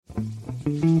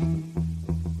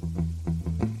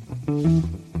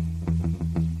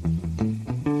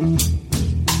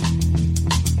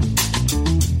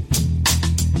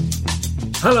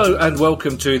Hello and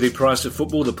welcome to The Price of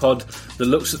Football, the pod that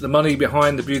looks at the money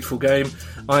behind the beautiful game.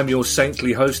 I'm your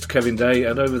saintly host, Kevin Day,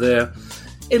 and over there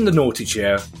in the naughty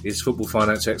chair is football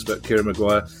finance expert Kieran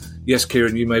Maguire. Yes,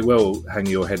 Kieran, you may well hang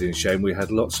your head in shame. We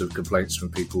had lots of complaints from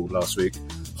people last week.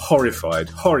 Horrified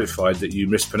that you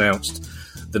mispronounced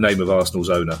the name of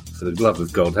Arsenal's owner. For the love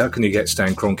of God, how can you get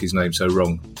Stan Kroenke's name so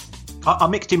wrong? I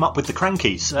mixed him up with the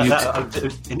Crankies.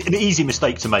 An easy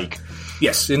mistake to make.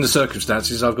 Yes, in the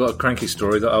circumstances, I've got a cranky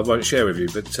story that I won't share with you.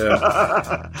 But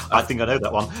I think I know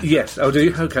that one. Yes, oh, do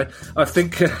you? Okay. I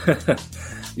think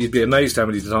you'd be amazed how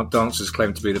many dancers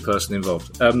claim to be the person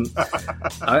involved.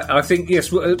 I think,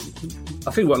 yes,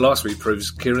 I think what last week proves,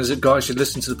 Kieran, is that guys should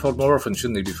listen to the pod more often,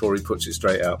 shouldn't he, before he puts it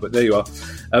straight out. But there you are.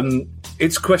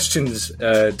 It's questions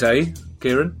day,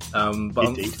 Kieran. But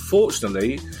Indeed.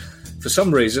 Unfortunately, for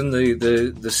some reason,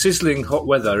 the sizzling hot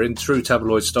weather in true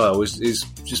tabloid style is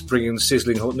just bringing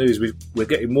sizzling hot news. We're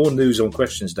getting more news on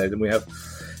questions day than we have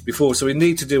before, so we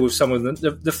need to deal with some of them.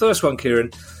 The first one, Kieran,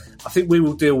 I think we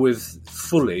will deal with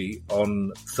fully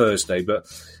on Thursday, but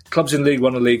clubs in League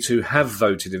 1 and League 2 have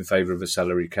voted in favour of a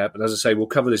salary cap, and as I say, we'll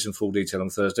cover this in full detail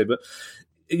on Thursday, but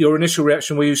your initial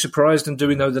reaction, were you surprised, and do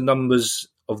we know the numbers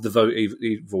of the vote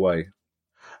either way?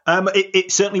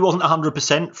 It certainly wasn't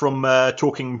 100% from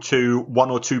talking to one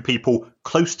or two people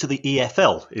close to the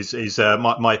EFL is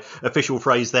my official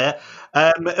phrase there.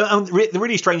 The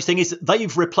really strange thing is that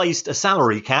they've replaced a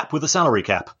salary cap with a salary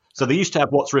cap. So they used to have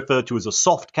what's referred to as a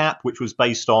soft cap, which was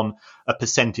based on a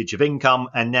percentage of income,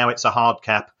 and now it's a hard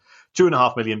cap,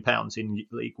 £2.5 million in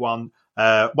League 1,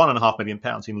 £1.5 million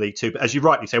in League 2. But as you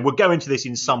rightly say, we'll go into this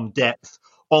in some depth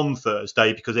on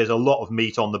Thursday because there's a lot of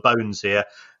meat on the bones here.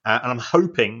 And I'm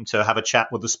hoping to have a chat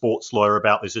with the sports lawyer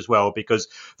about this as well because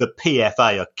the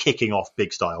PFA are kicking off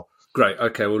big style. Great.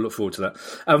 Okay, we'll look forward to that.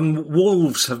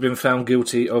 Wolves have been found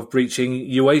guilty of breaching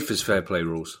UEFA's fair play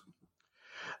rules.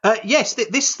 Yes,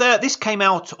 this came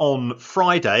out on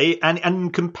Friday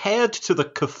and compared to the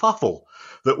kerfuffle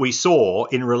that we saw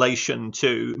in relation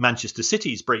to Manchester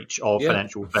City's breach of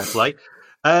financial fair play,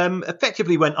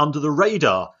 effectively went under the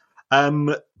radar.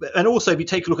 And also, if you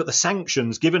take a look at the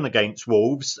sanctions given against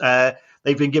Wolves,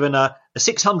 they've been given a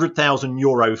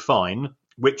 €600,000 fine,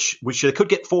 which they could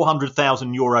get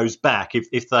 €400,000 back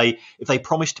if they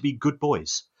promise to be good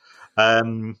boys. A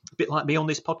bit like me on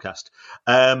this podcast.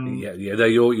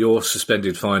 Your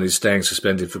suspended fine is staying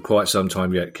suspended for quite some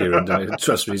time yet, Kieran.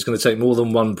 Trust me, it's going to take more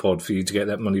than one pod for you to get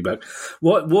that money back.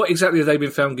 What exactly have they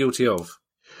been found guilty of?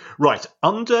 Right.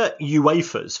 Under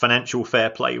UEFA's financial fair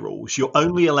play rules, you're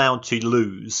only allowed to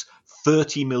lose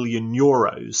 €30 million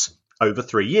over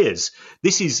 3 years.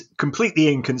 This is completely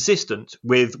inconsistent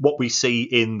with what we see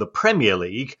in the Premier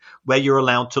League, where you're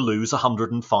allowed to lose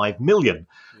 €105 million.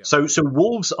 Yeah. So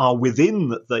Wolves are within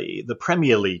the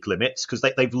Premier League limits because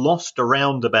they've lost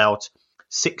around about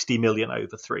 60 million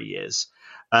over 3 years.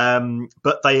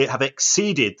 But they have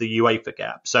exceeded the UEFA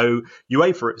gap. So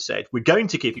UEFA have said, we're going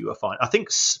to give you a fine. I think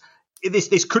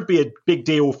this could be a big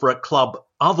deal for a club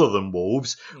other than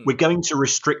Wolves. We're going to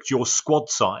restrict your squad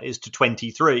size to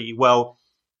 23. Well,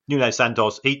 Nuno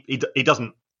Santos, he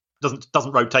doesn't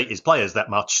rotate his players that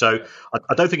much. So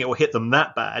I don't think it will hit them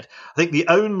that bad. I think the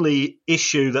only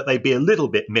issue that they'd be a little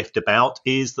bit miffed about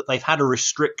is that they've had a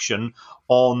restriction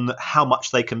on how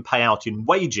much they can pay out in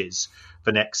wages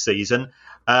for next season,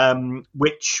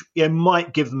 which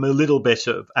might give them a little bit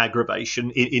of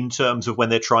aggravation in terms of when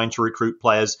they're trying to recruit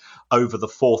players over the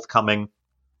forthcoming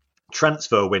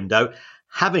transfer window.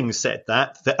 Having said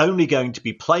that, they're only going to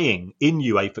be playing in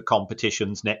UEFA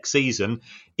competitions next season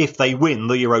if they win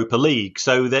the Europa League.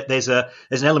 So that there's an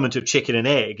element of chicken and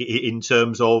egg in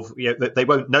terms of they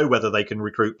won't know whether they can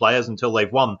recruit players until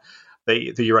they've won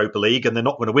the Europa League, and they're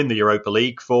not going to win the Europa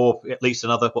League for at least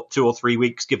another 2 or 3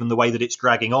 weeks, given the way that it's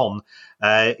dragging on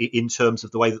in terms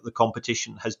of the way that the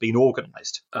competition has been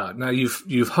organised. Now,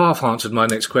 you've half answered my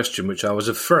next question, which I was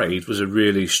afraid was a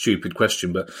really stupid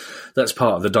question, but that's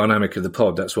part of the dynamic of the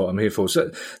pod. That's what I'm here for.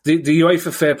 So the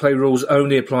UEFA Fair Play rules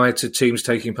only apply to teams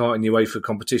taking part in UEFA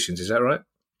competitions, is that right?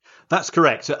 That's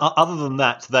correct. Other than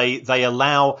that, they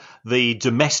allow the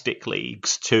domestic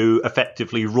leagues to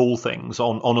effectively rule things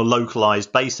on a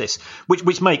localised basis,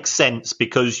 which makes sense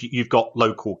because you've got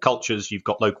local cultures, you've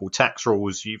got local tax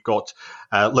rules, you've got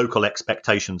local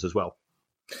expectations as well.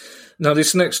 Now,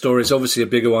 this next story is obviously a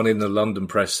bigger one in the London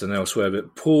press than elsewhere,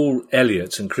 but Paul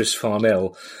Elliott and Chris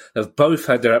Farnell have both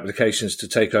had their applications to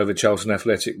take over Charlton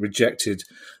Athletic rejected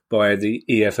by the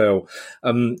EFL.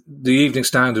 The Evening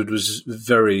Standard was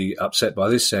very upset by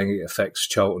this, saying it affects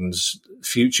Charlton's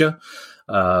future.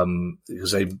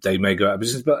 because they may go out of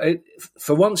business. But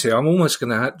for once here, I'm almost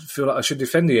going to feel like I should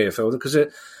defend the EFL because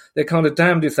they're kind of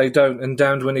damned if they don't and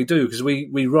damned when they do, because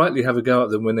we rightly have a go at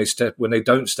them when they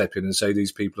don't step in and say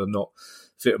these people are not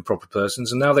fit and proper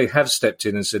persons, and now they have stepped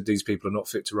in and said these people are not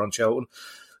fit to run Charlton.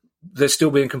 They're still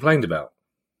being complained about.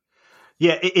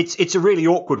 Yeah, it's a really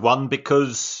awkward one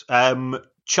because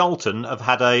Charlton have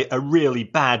had a really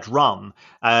bad run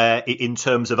in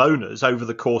terms of owners over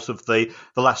the course of the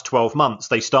last 12 months.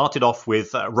 They started off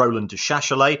with Roland de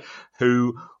Chachelet,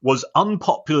 who was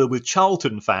unpopular with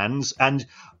Charlton fans. And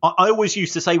I always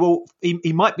used to say, well,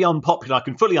 he might be unpopular. I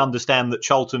can fully understand that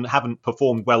Charlton haven't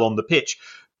performed well on the pitch,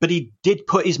 but he did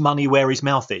put his money where his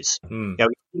mouth is. He did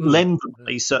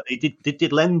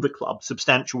lend the club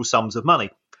substantial sums of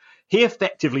money. He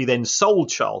effectively then sold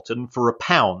Charlton for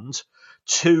 £1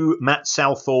 to Matt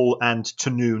Southall and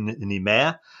Tanoon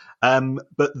Nimer.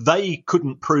 But they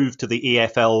couldn't prove to the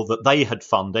EFL that they had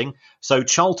funding. So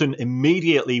Charlton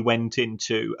immediately went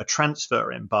into a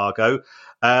transfer embargo.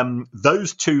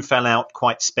 Those two fell out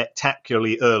quite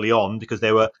spectacularly early on because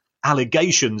there were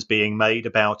allegations being made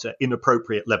about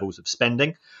inappropriate levels of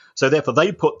spending. So therefore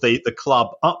they put the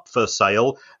club up for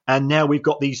sale. And now we've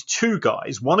got these two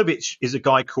guys. One of which is a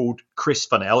guy called Chris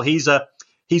Fennell. He's a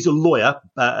lawyer.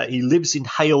 He lives in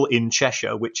Hale in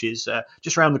Cheshire, which is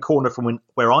just around the corner from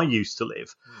where I used to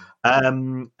live.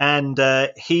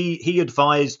 He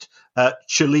advised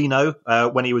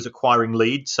Cellino when he was acquiring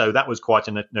Leeds, so that was quite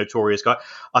a notorious guy.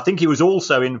 I think he was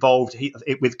also involved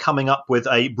with coming up with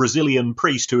a Brazilian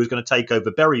priest who was going to take over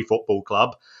Bury Football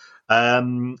Club.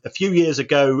 A few years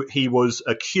ago, he was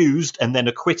accused and then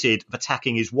acquitted of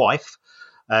attacking his wife.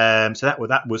 So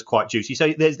that was quite juicy.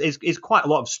 So there's quite a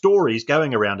lot of stories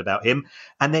going around about him.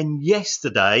 And then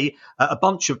yesterday, a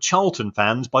bunch of Charlton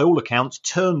fans, by all accounts,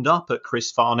 turned up at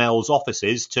Chris Farnell's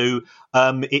offices to,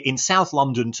 in South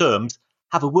London terms,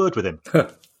 have a word with him.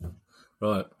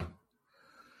 Right.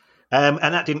 And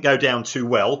that didn't go down too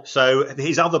well. So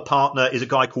his other partner is a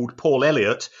guy called Paul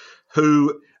Elliott,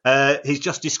 who he's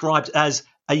just described as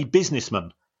a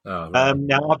businessman. Oh, right.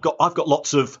 Now I've got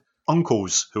lots of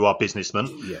uncles who are businessmen.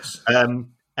 Yes.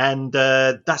 And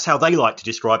that's how they like to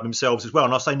describe themselves as well.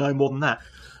 And I'll say no more than that.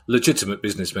 Legitimate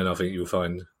businessmen, I think you'll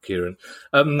find, Kieran.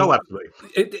 Oh, absolutely.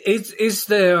 Is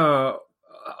there...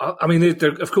 I mean,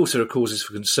 of course, there are causes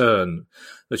for concern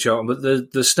at Charlton,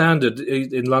 but the standard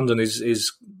in London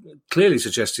is clearly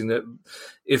suggesting that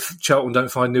if Charlton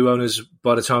don't find new owners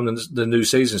by the time the new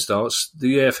season starts,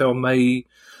 the EFL may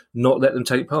not let them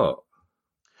take part.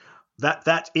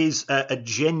 That is a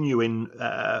genuine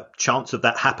chance of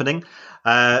that happening.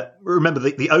 Remember,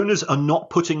 the owners are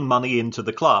not putting money into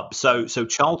the club. So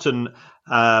Charlton,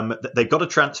 they've got a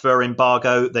transfer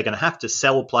embargo. They're going to have to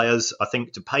sell players, I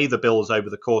think, to pay the bills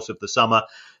over the course of the summer.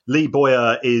 Lee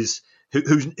Boyer is,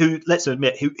 who let's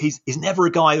admit, he's never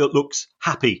a guy that looks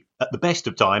happy at the best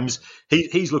of times.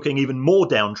 He's looking even more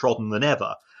downtrodden than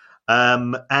ever.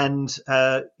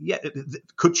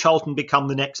 Could Charlton become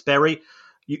the next Bury?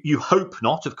 You hope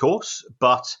not, of course,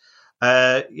 but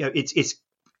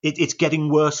it's getting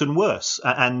worse and worse.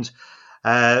 And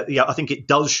I think it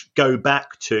does go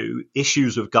back to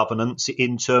issues of governance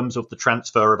in terms of the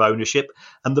transfer of ownership,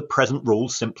 and the present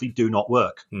rules simply do not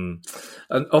work. And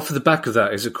off the back of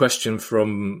that is a question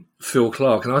from Phil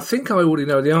Clark, and I think I already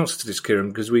know the answer to this, Kieran,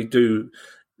 because we do,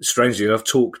 strangely enough,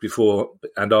 talk before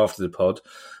and after the pod,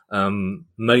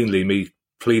 mainly me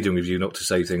pleading with you not to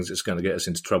say things that's going to get us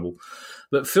into trouble.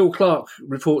 But Phil Clark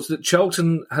reports that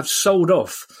Charlton have sold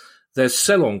off their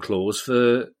sell-on clause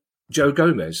for Joe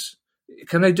Gomez.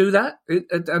 Can they do that?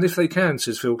 And if they can,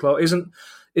 says Phil Clark, isn't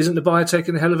the buyer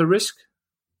taking a hell of a risk?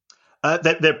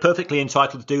 They're perfectly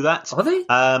entitled to do that. Are they?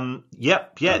 Yeah.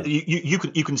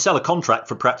 You can sell a contract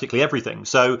for practically everything.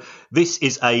 So this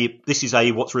is a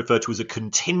what's referred to as a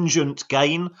contingent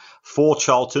gain for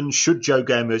Charlton should Joe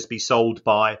Gomez be sold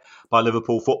by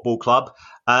Liverpool Football Club.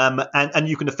 And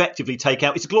you can effectively take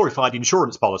out, it's a glorified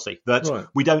insurance policy that right.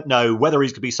 We don't know whether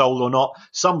he's going to be sold or not.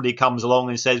 Somebody comes along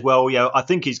and says, well, I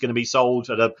think he's going to be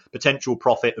sold at a potential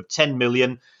profit of 10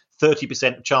 million,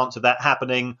 30% chance of that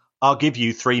happening. I'll give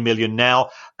you 3 million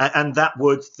now. And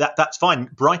that's fine.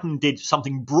 Brighton did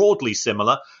something broadly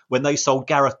similar when they sold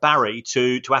Gareth Barry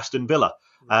to Aston Villa.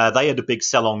 They had a big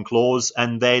sell-on clause,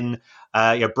 and then,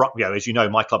 as you know,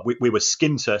 my club, we were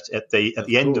skint at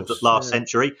the end of the last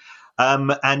century.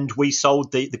 And we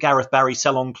sold the Gareth Barry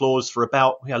sell-on clause for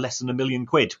about less than £1 million,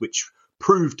 which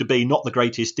proved to be not the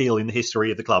greatest deal in the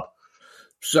history of the club.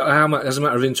 So how much, as a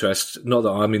matter of interest, not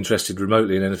that I'm interested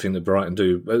remotely in anything that Brighton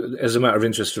do, but as a matter of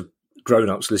interest for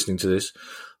grown-ups listening to this,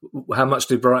 how much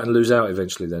did Brighton lose out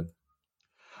eventually then?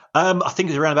 I think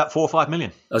it's around about 4 or 5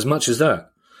 million. As much as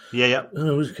that? Yeah.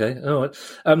 Oh, okay. All right.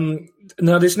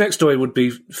 Now, this next story would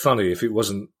be funny if it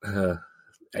wasn't.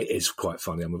 It is quite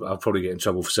funny. I'll probably get in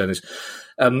trouble for saying this.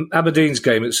 Aberdeen's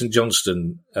game at St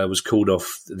Johnstone was called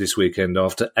off this weekend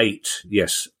after eight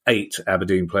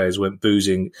Aberdeen players went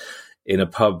boozing in a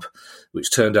pub,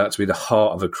 which turned out to be the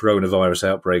heart of a coronavirus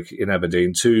outbreak in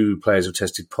Aberdeen. 2 players have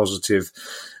tested positive,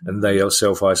 and they are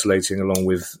self-isolating along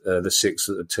with the 6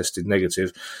 that have tested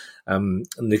negative.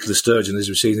 Nicola Sturgeon, as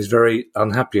we've seen, is very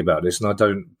unhappy about this, and I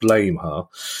don't blame her,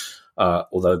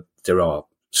 although there are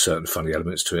certain funny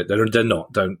elements to it. They're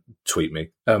not. Don't tweet me.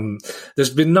 There's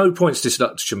been no points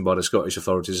deduction by the Scottish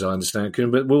authorities, I understand,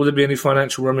 but will there be any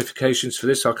financial ramifications for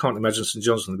this? I can't imagine St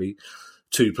Johnstone will be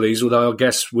too pleased, although I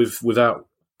guess without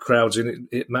crowds in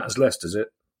it matters less, does it?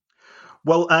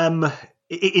 Well,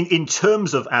 in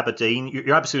terms of Aberdeen,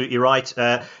 you're absolutely right.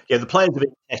 The players have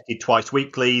been tested twice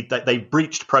weekly. They've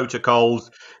breached protocols.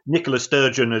 Nicola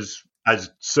Sturgeon has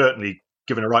certainly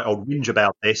given a right old whinge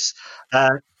about this.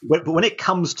 But when it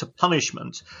comes to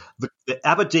punishment, the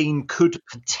Aberdeen could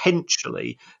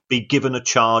potentially be given a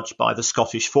charge by the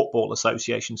Scottish Football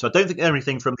Association. So I don't think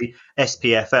anything from the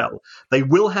SPFL. They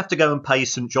will have to go and pay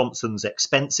St Johnstone's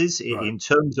expenses in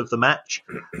terms of the match,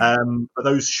 but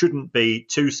those shouldn't be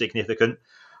too significant.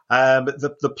 But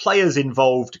the players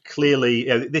involved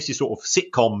clearly, this is sort of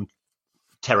sitcom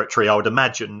territory, I would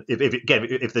imagine,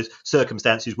 if the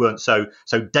circumstances weren't so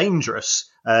dangerous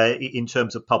in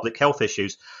terms of public health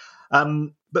issues.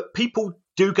 But people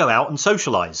do go out and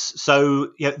socialise.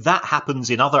 So that happens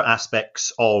in other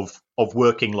aspects of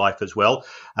working life as well.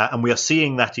 And we are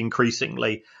seeing that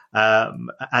increasingly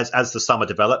as the summer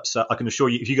develops. I can assure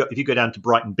you, if you go down to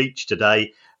Brighton Beach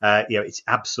today, it's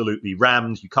absolutely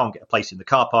rammed. You can't get a place in the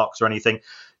car parks or anything.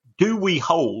 Do we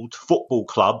hold football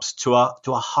clubs to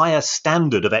a higher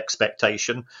standard of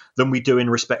expectation than we do in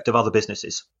respect of other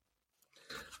businesses?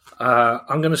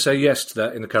 I'm going to say yes to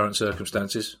that in the current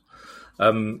circumstances.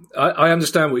 I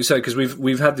understand what you say, because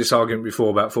we've had this argument before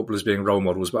about footballers being role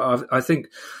models, but I think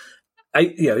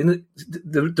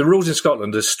the rules in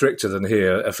Scotland are stricter than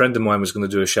here. A friend of mine was going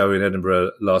to do a show in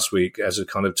Edinburgh last week as a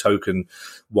kind of token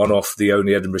one-off, the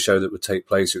only Edinburgh show that would take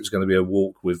place. It was going to be a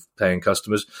walk with paying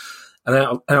customers. And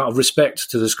out of respect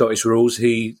to the Scottish rules,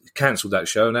 he cancelled that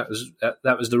show, and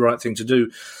that was the right thing to do.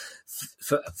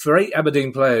 For 8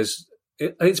 Aberdeen players,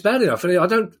 it's bad enough.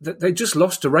 They just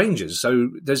lost to Rangers, so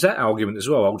there's that argument as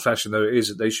well. Old-fashioned though it is,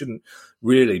 that they shouldn't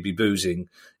really be boozing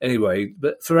anyway.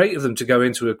 But for 8 of them to go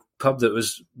into a pub that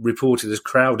was reported as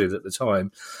crowded at the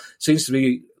time seems to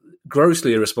be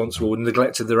grossly irresponsible and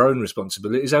neglected their own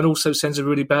responsibilities, and also sends a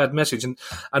really bad message. And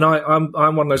I'm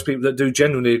one of those people that do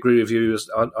genuinely agree with you.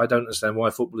 I don't understand why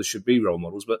footballers should be role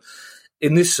models, but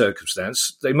in this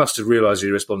circumstance, they must have realised the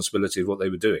irresponsibility of what they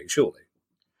were doing, surely.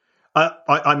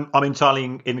 I'm entirely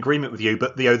in agreement with you,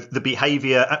 but the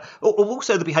behaviour,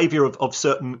 also the behaviour of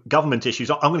certain government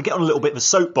issues. I'm going to get on a little bit of a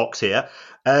soapbox here,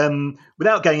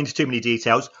 without going into too many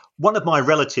details. One of my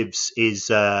relatives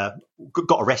got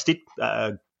arrested,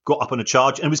 got up on a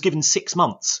charge, and was given 6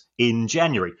 months in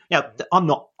January. Now, I'm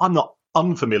not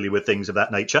unfamiliar with things of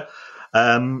that nature,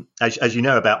 as you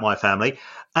know about my family.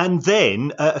 And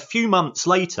then a few months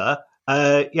later,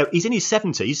 he's in his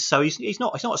 70s, so he's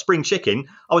not a spring chicken.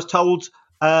 I was told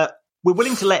we're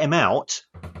willing to let him out,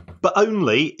 but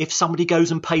only if somebody goes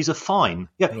and pays a fine.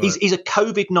 Right. He's a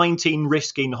COVID-19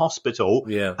 risk in hospital,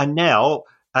 and now.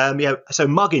 So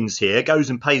Muggins here goes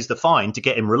and pays the fine to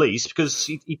get him released, because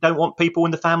you don't want people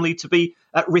in the family to be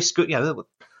at risk,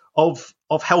 of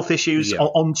health issues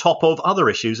on top of other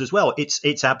issues as well.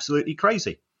 It's absolutely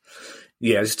crazy.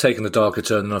 Yeah, it's taken a darker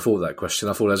turn than I thought, that question.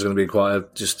 I thought that was going to be quite a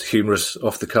just humorous,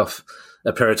 off-the-cuff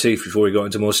aperitif before we got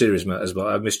into more serious matters, but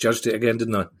I misjudged it again,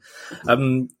 didn't I?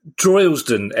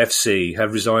 Droylsden FC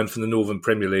have resigned from the Northern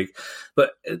Premier League,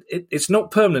 but it's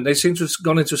not permanent. They seem to have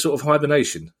gone into a sort of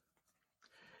hibernation.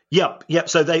 Yep.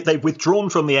 So they've withdrawn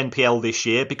from the NPL this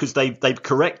year because they've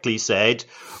correctly said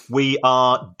we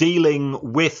are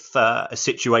dealing with a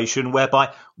situation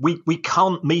whereby we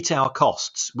can't meet our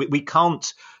costs. We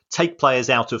can't take players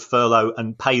out of furlough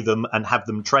and pay them and have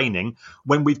them training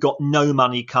when we've got no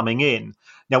money coming in.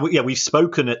 Now, we've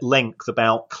spoken at length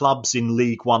about clubs in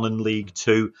League One and League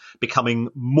Two becoming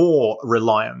more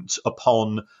reliant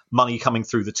upon money coming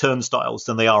through the turnstiles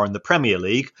than they are in the Premier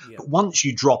League. Yeah. But once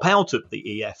you drop out of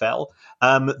the EFL,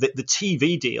 the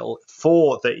TV deal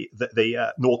for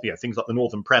the North, things like the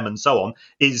Northern Prem and so on,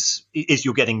 is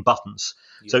you're getting buttons.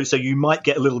 Yeah. So you might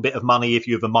get a little bit of money if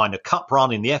you have a minor cup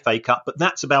run in the FA Cup, but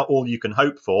that's about all you can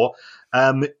hope for.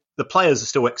 The players are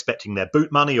still expecting their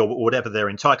boot money or whatever they're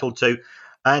entitled to.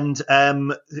 And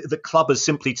the club has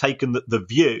simply taken the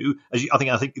view,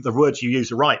 I think the words you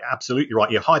use are right, absolutely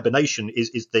right. Your hibernation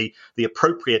is the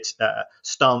appropriate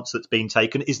stance that's been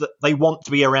taken, is that they want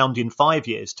to be around in 5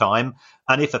 years' time.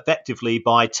 And if effectively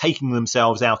by taking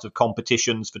themselves out of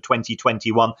competitions for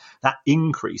 2021, that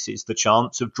increases the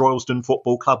chance of Droylsden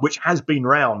Football Club, which has been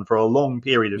round for a long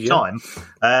period of time,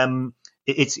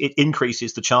 it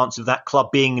increases the chance of that club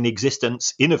being in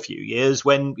existence in a few years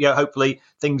when, hopefully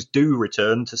things do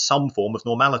return to some form of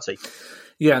normality.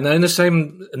 Yeah, now in the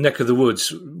same neck of the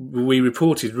woods, we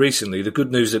reported recently the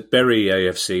good news that Bury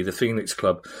AFC, the Phoenix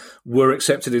club, were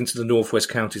accepted into the North West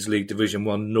Counties League Division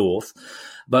 1 North.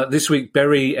 But this week,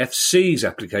 Bury FC's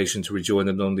application to rejoin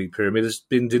the non-league pyramid has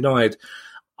been denied.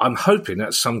 I'm hoping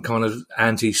that's some kind of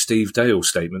anti-Steve Dale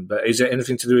statement, but is it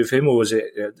anything to do with him, or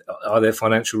are there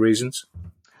financial reasons?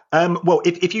 Well,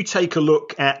 if you take a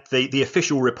look at the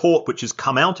official report which has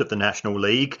come out of the National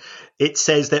League, it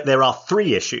says that there are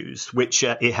 3 issues which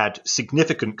it had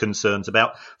significant concerns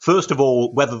about. First of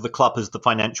all, whether the club has the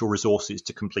financial resources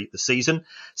to complete the season.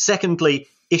 Secondly,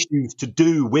 issues to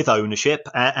do with ownership.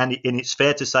 And it's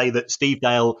fair to say that Steve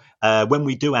Dale, when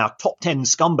we do our top 10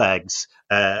 scumbags...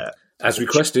 As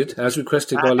requested by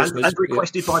listeners. As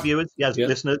requested by viewers,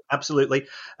 listeners, absolutely.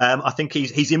 I think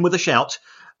he's in with a shout.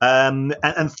 And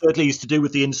thirdly is to do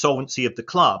with the insolvency of the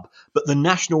club. But the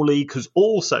National League has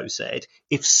also said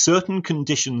if certain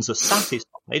conditions are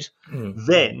satisfied,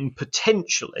 then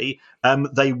potentially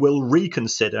they will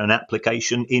reconsider an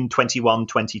application in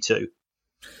 21-22.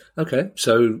 Okay,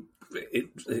 so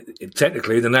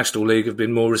technically the National League have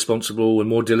been more responsible and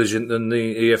more diligent than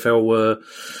the EFL were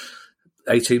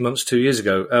 18 months, 2 years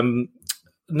ago.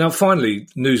 Now, finally,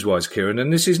 news-wise, Kieran,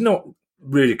 and this is not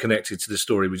really connected to the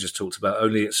story we just talked about,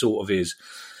 only it sort of is.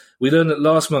 We learned that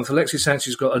last month Alexis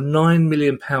Sanchez got a £9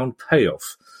 million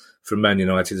payoff from Man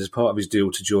United as part of his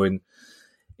deal to join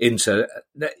Inter.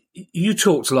 Now, you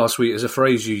talked last week, as a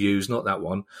phrase you used, not that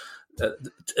one,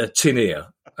 a tin ear.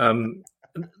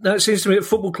 Now, it seems to me that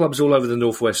football clubs all over the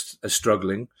Northwest are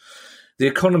struggling. The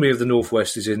economy of the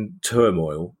Northwest is in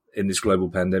turmoil in this global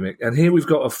pandemic. And here we've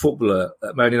got a footballer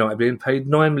at Man United being paid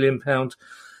 £9 million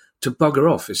to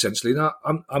bugger off, essentially. Now,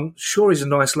 I'm sure he's a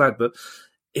nice lad, but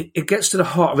it gets to the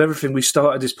heart of everything we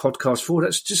started this podcast for.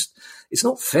 It's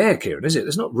not fair, Kieran, is it?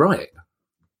 It's not right.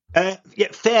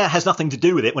 Fair has nothing to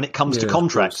do with it when it comes to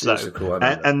contracts, though.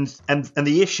 And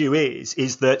the issue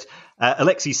is that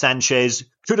Alexis Sanchez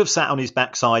could have sat on his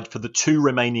backside for the 2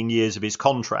 remaining years of his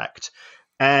contract,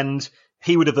 and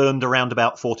he would have earned around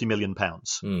about £40 million.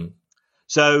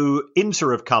 So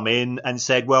Inter have come in and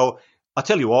said, well, I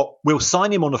tell you what, we'll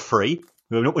sign him on a free.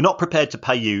 We're not prepared to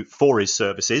pay you for his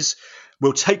services.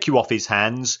 We'll take you off his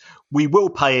hands. We will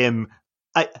pay him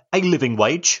a living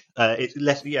wage.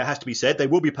 It has to be said. They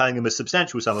will be paying him a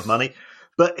substantial sum of money,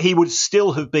 but he would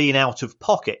still have been out of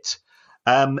pocket.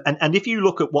 And if you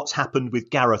look at what's happened with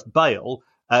Gareth Bale,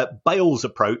 Bale's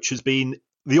approach has been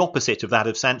the opposite of that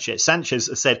of Sanchez. Sanchez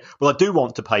has said, well, I do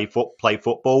want to play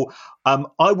football.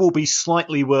 I will be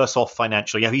slightly worse off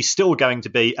financially. He's still going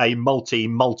to be a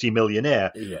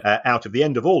multi-millionaire out of the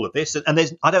end of all of this. And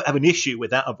I don't have an issue with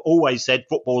that. I've always said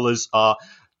footballers are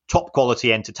top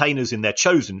quality entertainers in their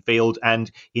chosen field.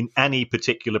 And in any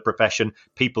particular profession,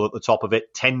 people at the top of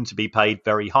it tend to be paid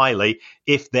very highly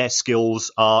if their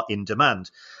skills are in demand.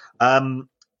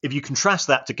 If you contrast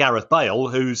that to Gareth Bale,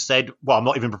 who said, well, I'm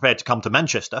not even prepared to come to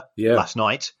Manchester last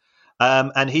night,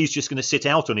 and he's just going to sit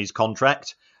out on his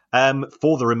contract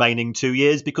for the remaining 2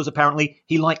 years because apparently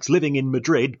he likes living in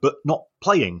Madrid but not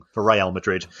playing for Real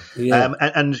Madrid.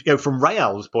 And from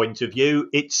Real's point of view,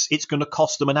 it's going to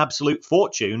cost them an absolute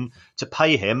fortune to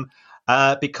pay him.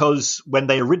 Because when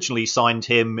they originally signed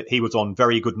him, he was on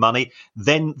very good money.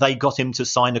 Then they got him to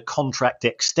sign a contract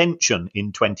extension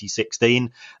in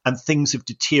 2016, and things have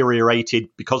deteriorated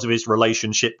because of his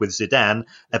relationship with Zidane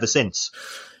ever since.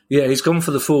 Yeah, he's gone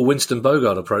for the full Winston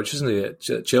Bogart approach, isn't he,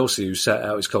 at Chelsea, who sat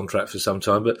out his contract for some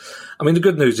time. But, I mean, the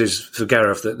good news is for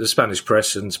Gareth that the Spanish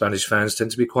press and Spanish fans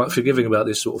tend to be quite forgiving about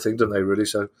this sort of thing, don't they, really?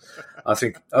 So I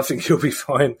think he'll be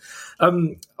fine.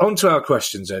 On to our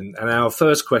questions then. And our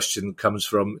first question comes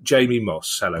from Jamie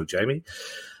Moss. Hello, Jamie.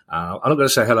 I'm not going to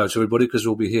say hello to everybody because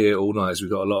we'll be here all night as we've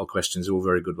got a lot of questions, all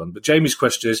very good ones. But Jamie's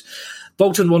question is,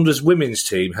 Bolton Wanderers women's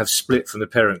team have split from the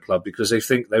parent club because they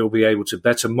think they will be able to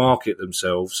better market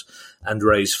themselves and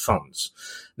raise funds.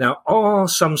 Now, are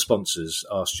some sponsors,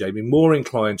 asked Jamie, more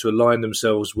inclined to align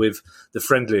themselves with the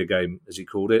friendlier game, as he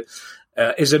called it?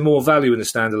 Is there more value in a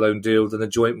standalone deal than a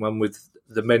joint one with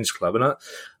the men's club? And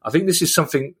I think this is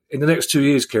something, in the next 2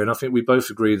 years, Kieran, I think we both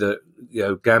agree that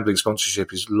gambling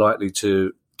sponsorship is likely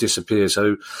to disappear.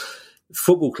 So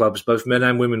football clubs, both men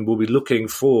and women, will be looking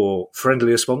for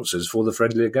friendlier sponsors for the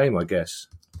friendlier game, I guess.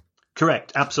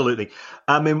 Correct, absolutely.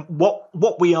 I mean,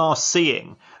 what we are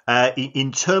seeing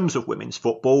in terms of women's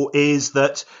football is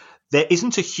that there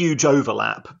isn't a huge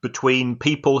overlap between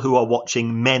people who are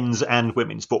watching men's and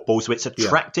women's football. So it's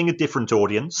attracting a different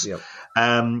audience. Yeah.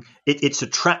 It's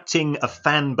attracting a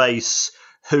fan base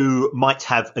who might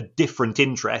have a different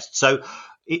interest. So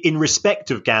in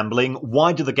respect of gambling,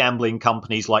 why do the gambling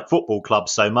companies like football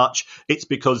clubs so much? It's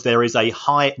because there is a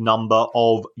high number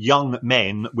of young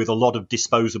men with a lot of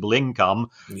disposable income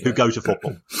who go to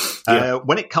football.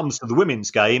 When it comes to the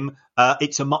women's game,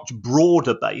 it's a much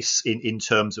broader base in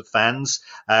terms of fans.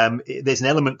 There's an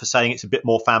element for saying it's a bit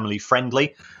more family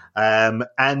friendly.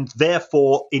 And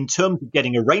therefore, in terms of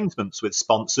getting arrangements with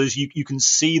sponsors, you can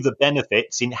see the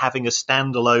benefits in having a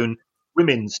standalone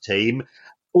women's team.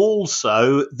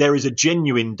 Also, there is a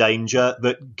genuine danger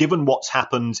that given what's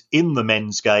happened in the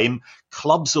men's game,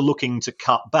 clubs are looking to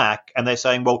cut back and they're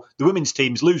saying, well, the women's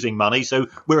team's losing money, so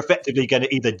we're effectively going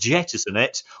to either jettison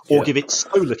it or give it so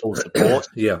little support,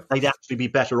 they'd actually be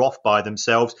better off by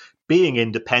themselves. Being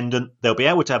independent, they'll be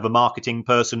able to have a marketing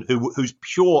person whose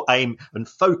pure aim and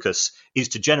focus is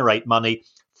to generate money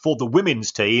for the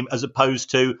women's team, as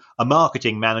opposed to a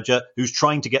marketing manager who's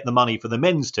trying to get the money for the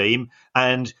men's team.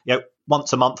 And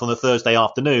once a month on a Thursday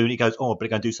afternoon, he goes, oh, but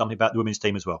I'm going to do something about the women's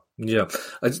team as well. Yeah.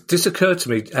 This occurred to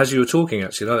me as you were talking,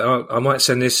 actually. I might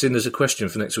send this in as a question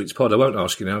for next week's pod. I won't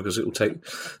ask you now because it will take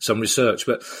some research.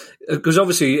 But because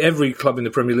obviously every club in the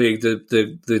Premier League,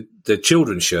 the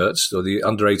children's shirts or the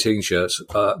under-18 shirts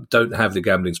don't have the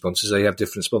gambling sponsors. They have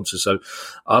different sponsors. So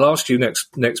I'll ask you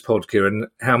next pod, Kieran,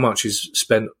 how much is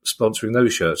spent sponsoring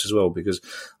those shirts as well, because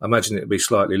I imagine it'll be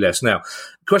slightly less. Now,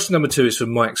 question number 2 is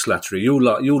from Mike Slattery.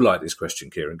 You'll like this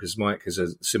question, Kieran, because Mike has a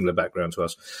similar background to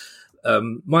us.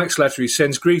 Mike Slattery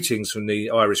sends greetings from the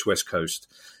Irish West Coast.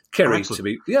 Kerry,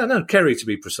 to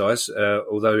be precise,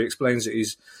 although he explains that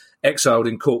he's exiled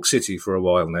in Cork City for a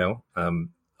while now.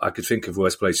 I could think of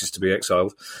worse places to be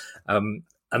exiled. And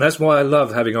that's why I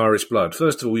love having Irish blood.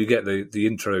 First of all, you get the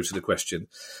intro to the question.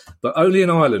 But only in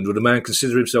Ireland would a man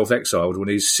consider himself exiled when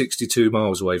he's 62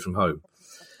 miles away from home.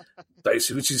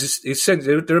 Basically, which is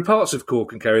there are parts of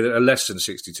Cork and Kerry that are less than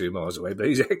 62 miles away, but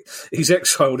he's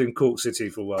exiled in Cork City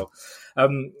for a while.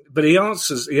 But he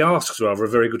asks a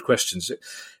very good question.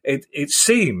 It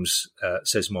seems,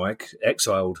 says Mike,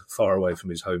 exiled far away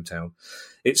from his hometown,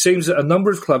 it seems that a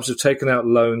number of clubs have taken out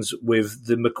loans with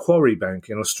the Macquarie Bank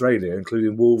in Australia,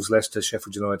 including Wolves, Leicester,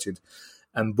 Sheffield United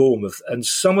and Bournemouth. And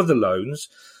some of the loans,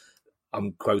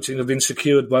 I'm quoting, have been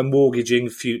secured by mortgaging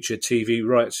future TV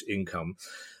rights income.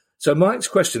 So Mike's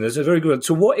question is a very good one.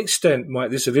 To what extent might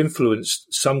this have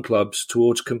influenced some clubs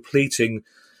towards completing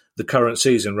the current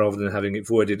season rather than having it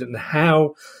voided? And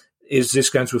how is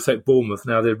this going to affect Bournemouth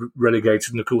now they're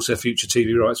relegated and, of course, their future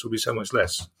TV rights will be so much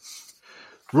less?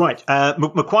 Right.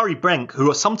 Macquarie Bank, who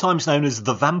are sometimes known as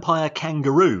the Vampire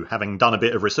Kangaroo, having done a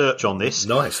bit of research on this.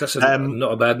 Nice. That's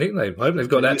not a bad nickname. I hope they've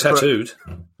got that tattooed.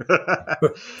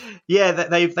 Yeah,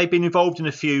 they've been involved in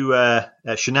a few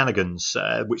shenanigans,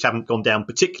 which haven't gone down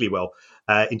particularly well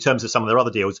in terms of some of their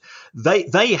other deals.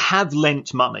 They have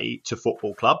lent money to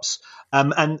football clubs,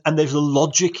 and there's a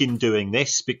logic in doing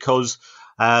this because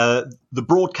the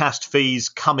broadcast fees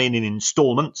come in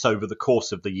instalments over the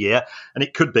course of the year, and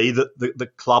it could be that the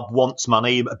club wants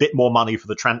money, a bit more money for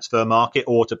the transfer market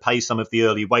or to pay some of the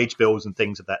early wage bills and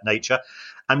things of that nature.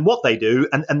 And what they do,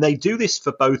 and they do this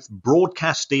for both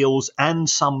broadcast deals and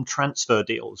some transfer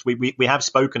deals. We have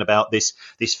spoken about this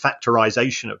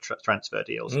factorization of transfer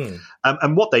deals.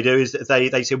 And what they do is that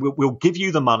they say, we'll give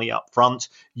you the money up front.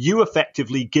 You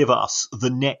effectively give us the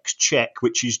next check,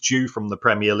 which is due from the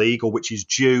Premier League or which is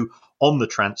due on the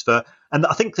transfer. And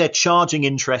I think they're charging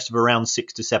interest of around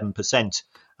 6 to 7%,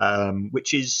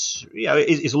 which is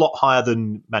a lot higher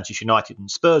than Manchester United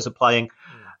and Spurs are paying.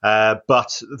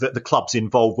 But the clubs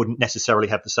involved wouldn't necessarily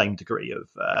have the same degree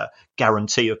of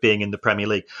guarantee of being in the Premier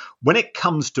League. When it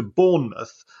comes to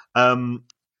Bournemouth,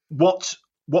 what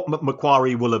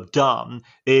Macquarie will have done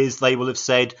is they will have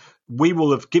said,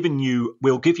 we'll give you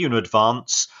an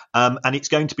advance, and it's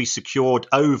going to be secured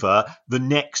over the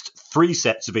next 3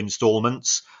 sets of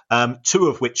instalments, 2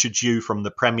 of which are due from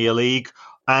the Premier League.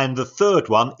 And the third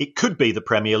one, it could be the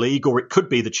Premier League or it could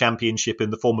be the Championship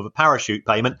in the form of a parachute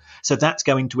payment. So that's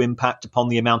going to impact upon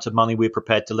the amount of money we're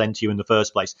prepared to lend to you in the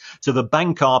first place. So the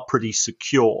bank are pretty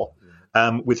secure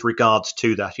with regards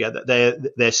to that. Yeah,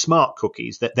 they're smart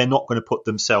cookies. That they're not going to put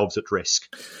themselves at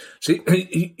risk.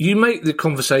 See, you make the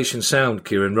conversation sound,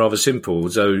 Kieran, rather simple,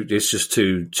 as though it's just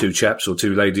two chaps or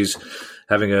two ladies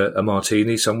having a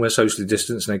martini somewhere, socially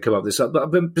distanced, and they come up with this.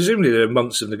 But presumably there are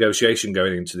months of negotiation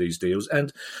going into these deals.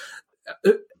 And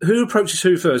who approaches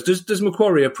who first? Does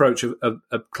Macquarie approach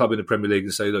a club in the Premier League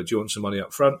and say, look, do you want some money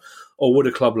up front? Or would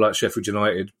a club like Sheffield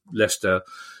United, Leicester,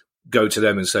 go to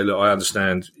them and say, look, I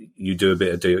understand you do a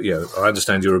bit of deal. I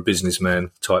understand you're a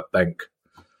businessman type bank.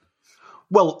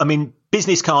 Well, I mean,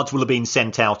 business cards will have been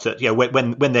sent out at,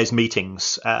 when there's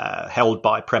meetings held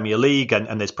by Premier League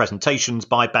and there's presentations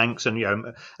by banks, and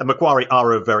Macquarie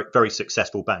are a very, very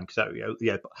successful bank. So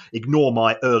ignore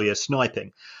my earlier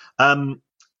sniping.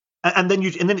 And then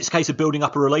it's a case of building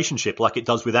up a relationship like it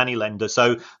does with any lender.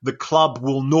 So the club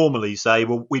will normally say,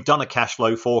 well, we've done a cash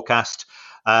flow forecast.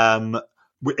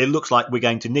 It looks like we're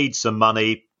going to need some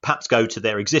money. Perhaps go to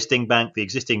their existing bank. The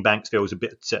existing bank feels a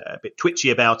bit twitchy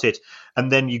about it.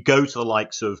 And then you go to the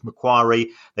likes of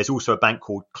Macquarie. There's also a bank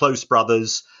called Close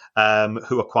Brothers,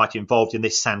 who are quite involved in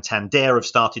this. Santander have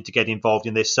started to get involved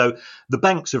in this. So the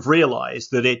banks have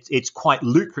realised that it's quite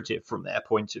lucrative from their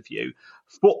point of view.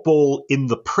 Football in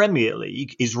the Premier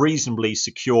League is reasonably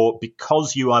secure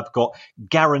because you have got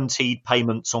guaranteed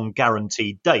payments on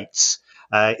guaranteed dates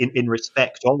in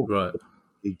respect of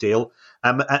the deal.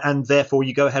 And therefore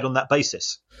you go ahead on that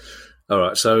basis. All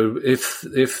right. So if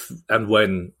and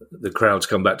when the crowds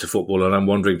come back to football and I'm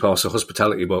wandering past a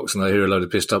hospitality box and I hear a load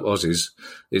of pissed up Aussies,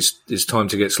 it's time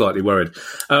to get slightly worried.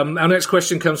 Our next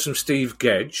question comes from Steve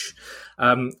Gedge.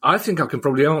 I think I can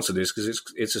probably answer this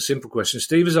because it's a simple question.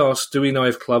 Steve has asked, do we know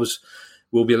if clubs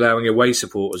will be allowing away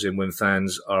supporters in when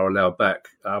fans are allowed back?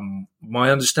 My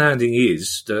understanding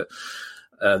is that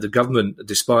the government,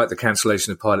 despite the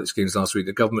cancellation of pilot schemes last week,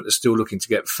 the government is still looking to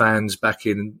get fans back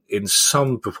in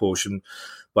some proportion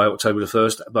by October the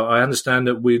 1st. But I understand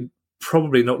that we're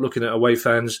probably not looking at away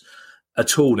fans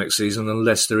at all next season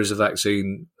unless there is a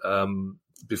vaccine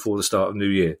before the start of New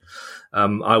Year.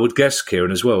 I would guess,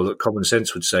 Kieran, as well, that common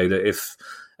sense would say that if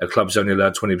a club's only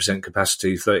allowed 20%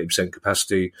 capacity, 30%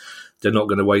 capacity, they're not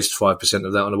going to waste 5%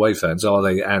 of that on away fans, are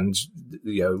they? And,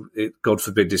 God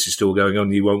forbid this is still going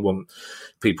on. You won't want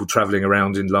people travelling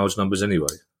around in large numbers anyway.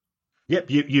 Yep,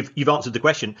 you've answered the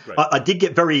question. Right. I did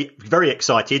get very, very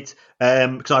excited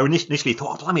because I initially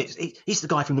thought, blimey, he's the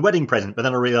guy from The Wedding Present, but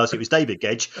then I realised it was David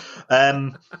Gedge.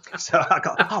 So I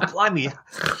got, blimey,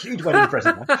 huge wedding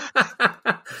present.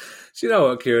 So you know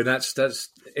what, Kieran? That's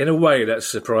in a way that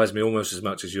surprised me almost as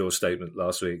much as your statement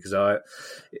last week. Because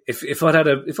if I'd had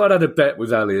a bet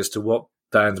with Ali as to what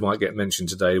band might get mentioned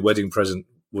today, Wedding Present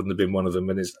wouldn't have been one of them.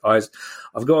 And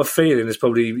I've got a feeling there's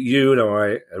probably you and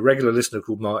I, a regular listener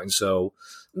called Martin Searle,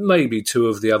 maybe two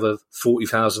of the other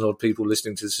 40,000 odd people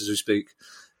listening to this as we speak,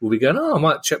 will be going, I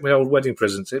might check my old Wedding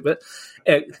Presents. But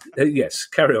yes,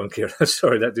 carry on, Kieran.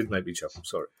 Sorry, that did make me chuckle.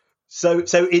 Sorry.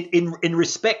 So in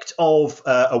respect of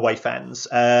away fans,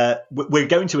 we're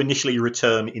going to initially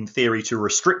return, in theory, to a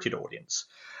restricted audience.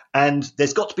 And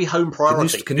there's got to be home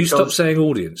priority. Can you stop saying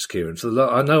audience, Kieran?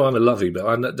 I know I'm a lovey, but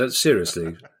I know that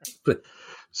seriously.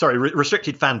 Sorry,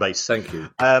 restricted fan base. Thank you.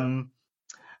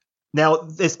 Now,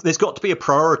 there's got to be a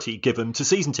priority given to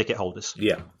season ticket holders.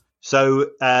 Yeah.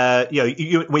 So,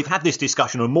 we've had this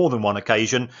discussion on more than one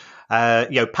occasion.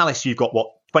 Palace, you've got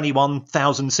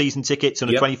 21,000 season tickets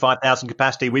and a 25,000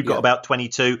 capacity. We've got about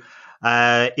 22.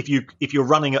 If you're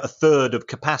running at a third of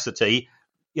capacity,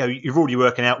 you're already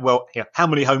working out, how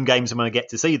many home games am I going to get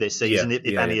to see this season,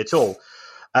 if any at all?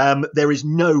 There is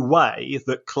no way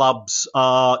that clubs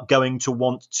are going to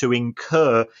want to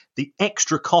incur the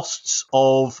extra costs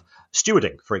of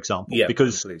stewarding, for example,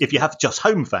 because if you have just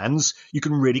home fans, you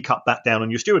can really cut back down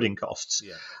on your stewarding costs.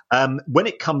 When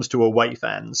it comes to away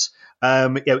fans,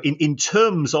 in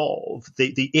terms of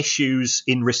the issues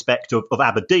in respect of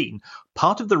Aberdeen,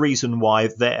 part of the reason why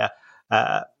their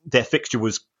fixture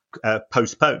was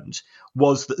postponed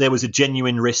was that there was a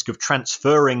genuine risk of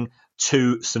transferring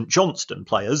to St Johnstone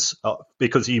players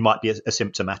because you might be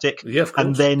asymptomatic,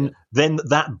 and then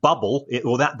that bubble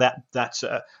or that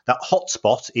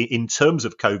hotspot in terms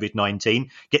of COVID-19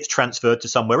 gets transferred to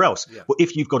somewhere else. Well,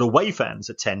 if you've got away fans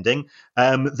attending,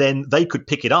 then they could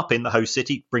pick it up in the host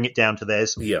city, bring it down to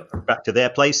theirs, back to their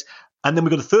place, and then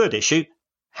we've got a third issue.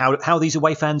 how are these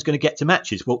away fans going to get to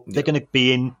matches? Well, they're going to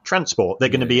be in transport. They're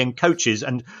going to be in coaches.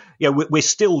 And we're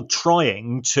still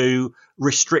trying to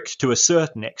restrict to a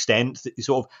certain extent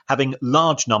sort of having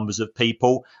large numbers of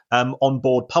people on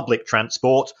board public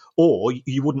transport, or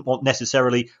you wouldn't want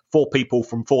necessarily 4 people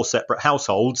from 4 separate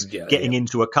households getting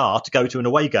into a car to go to an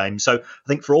away game. So I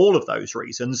think for all of those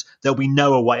reasons, there'll be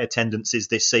no away attendances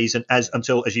this season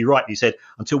until, as you rightly said,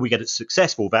 until we get a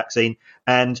successful vaccine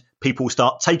and people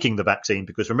start taking the vaccine.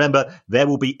 Because remember, there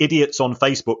will be idiots on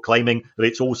Facebook claiming that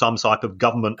it's all some type of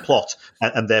government plot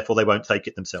and therefore they won't take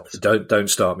it themselves. Don't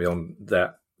start me on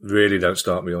that. Really don't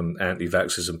start me on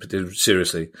anti-vaxxers, and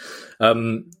seriously.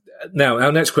 Now,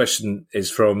 our next question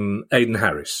is from Aidan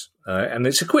Harris. And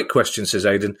it's a quick question, says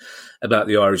Aidan, about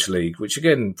the Irish League, which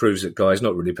again proves that Guy's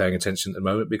not really paying attention at the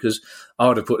moment, because I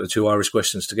would have put the 2 Irish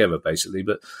questions together, basically.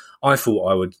 But I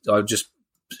thought I'd just,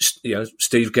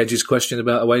 Steve Gedge's question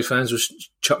about away fans was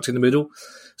chucked in the middle.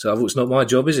 So I thought, it's not my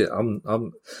job, is it?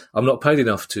 I'm not paid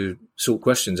enough to sort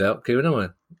questions out, Kieran, am I?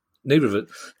 Neither of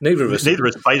us are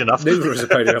paid enough. Neither of us are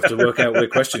paid enough to work out where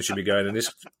questions should be going in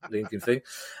this linking thing.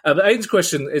 But Aidan's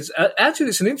question is actually,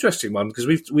 it's an interesting one, because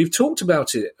we've talked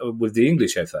about it with the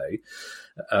English FA.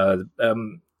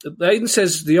 Aidan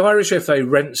says the Irish FA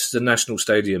rents the National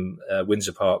Stadium,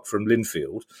 Windsor Park, from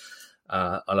Linfield,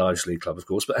 an Irish League club, of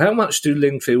course. But how much do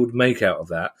Linfield make out of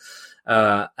that?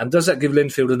 And does that give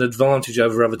Linfield an advantage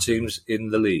over other teams in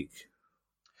the league?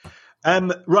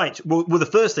 Right. Well, the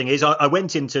first thing is I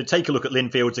went in to take a look at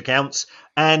Linfield's accounts,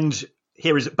 and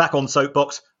here is back on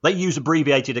Soapbox. They use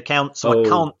abbreviated accounts, so I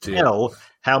can't tell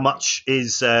how much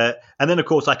is. And then, of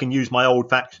course, I can use my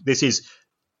old fact. This is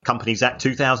Companies Act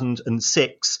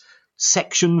 2006,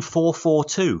 Section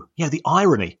 442. Yeah, the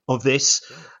irony of this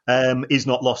is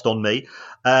not lost on me.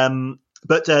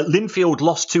 But Linfield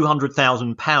lost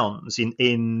 £200,000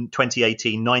 in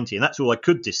 2018-19, and that's all I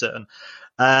could discern.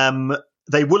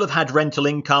 They will have had rental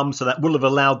income, so that will have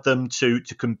allowed them to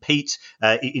compete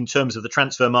in terms of the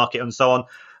transfer market and so on.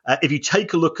 If you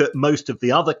take a look at most of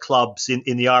the other clubs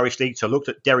in the Irish League, so I looked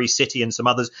at Derry City and some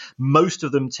others, most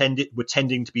of them were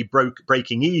tending to be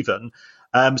breaking even.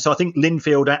 So I think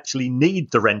Linfield actually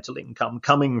need the rental income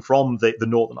coming from the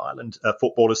Northern Ireland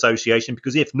Football Association,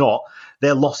 because if not,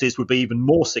 their losses would be even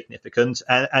more significant.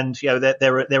 And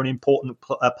they're an important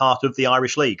part of the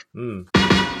Irish League. Mm.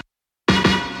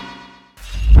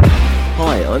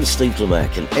 Hi, I'm Steve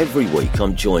Lemack, and every week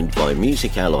I'm joined by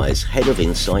Music Ally's Head of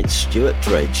Insight, Stuart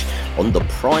Dredge, on The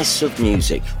Price of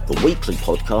Music, the weekly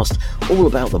podcast all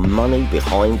about the money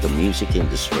behind the music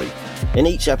industry. In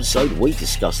each episode, we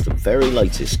discuss the very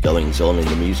latest goings-on in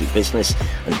the music business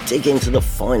and dig into the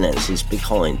finances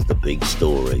behind the big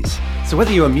stories. So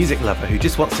whether you're a music lover who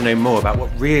just wants to know more about what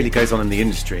really goes on in the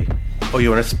industry, or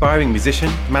you're an aspiring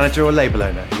musician, manager or label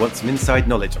owner who wants some inside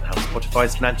knowledge on how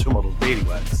Spotify's financial model really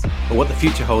works, or what the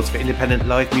future holds for independent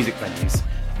live music venues,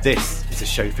 this is a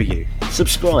show for you.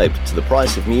 Subscribe to The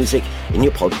Price of Music in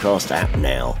your podcast app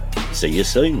now. See you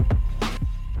soon.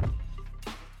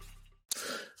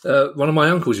 One of my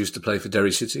uncles used to play for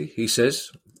Derry City. He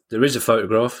says there is a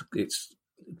photograph. It's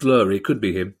blurry. It could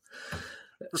be him.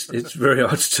 It's very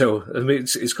hard to tell. I mean,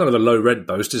 it's kind of a low rent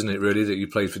boast, isn't it, really, that you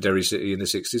played for Derry City in the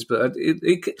 60s? But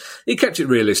he kept it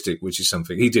realistic, which is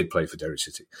something. He did play for Derry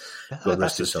City.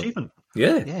 That's an achievement.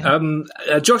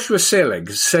 Yeah. Joshua Selig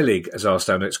has asked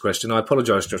our next question. I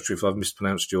apologise, Joshua, if I've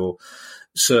mispronounced your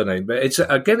surname. But it's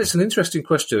an interesting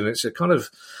question. It's a kind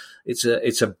of... It's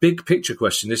a big picture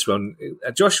question, this one.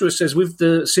 Joshua says, with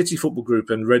the City Football Group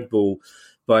and Red Bull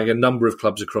buying a number of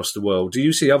clubs across the world, do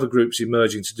you see other groups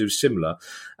emerging to do similar?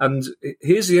 And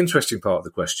here's the interesting part of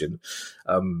the question.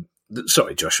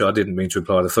 Sorry, Joshua, I didn't mean to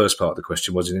imply the first part of the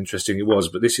question wasn't interesting. It was,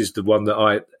 but this is the one that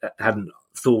I hadn't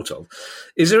thought of.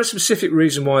 Is there a specific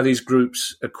reason why these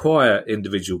groups acquire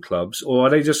individual clubs, or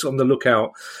are they just on the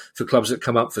lookout for clubs that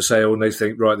come up for sale and they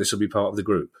think, right, this will be part of the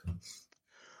group?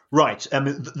 Right.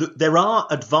 There are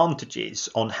advantages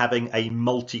on having a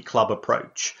multi-club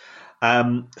approach.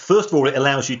 First of all, it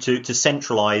allows you to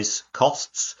centralise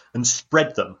costs and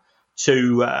spread them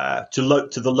to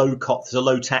the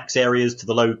low tax areas, to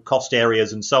the low cost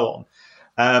areas, and so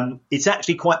on. It's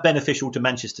actually quite beneficial to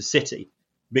Manchester City,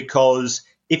 because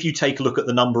if you take a look at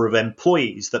the number of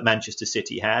employees that Manchester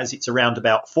City has, it's around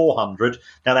about 400.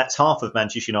 Now, that's half of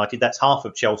Manchester United, that's half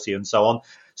of Chelsea, and so on.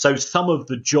 So some of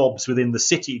the jobs within the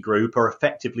City group are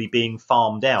effectively being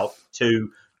farmed out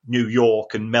to New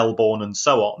York and Melbourne and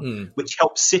so on, which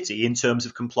helps City in terms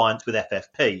of compliance with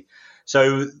FFP.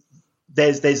 So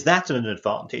there's that an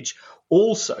advantage.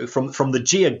 Also, from the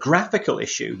geographical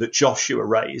issue that Joshua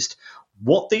raised,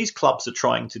 What these clubs are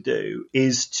trying to do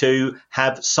is to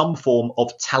have some form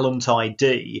of talent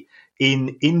ID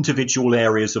in individual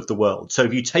areas of the world. So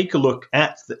if you take a look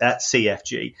at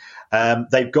CFG,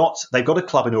 they've got a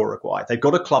club in Uruguay, they've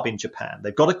got a club in Japan,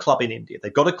 they've got a club in India,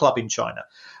 they've got a club in China,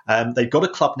 they've got a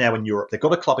club now in Europe, they've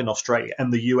got a club in Australia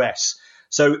and the US.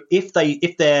 So if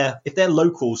their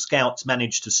local scouts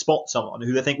manage to spot someone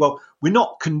who they think, well, we're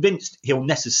not convinced he'll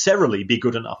necessarily be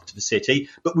good enough for the City,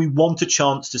 but we want a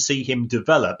chance to see him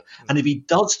develop. And if he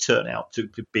does turn out to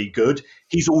be good,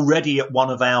 he's already at one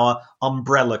of our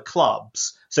umbrella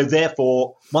clubs. So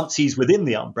therefore, once he's within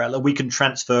the umbrella, we can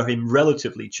transfer him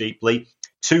relatively cheaply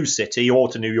to City or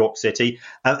to New York City,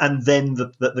 and then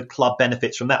the club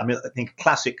benefits from that. I mean, I think a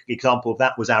classic example of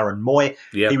that was Aaron Moy.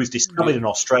 Yep. He was discovered in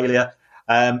Australia.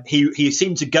 He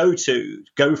seemed to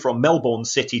go from Melbourne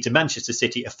City to Manchester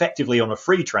City effectively on a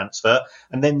free transfer,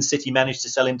 and then City managed to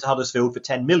sell him to Huddersfield for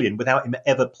 10 million without him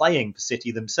ever playing for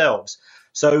City themselves.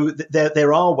 So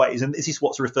there are ways, and this is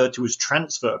what's referred to as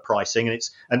transfer pricing,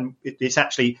 and it's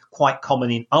actually quite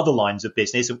common in other lines of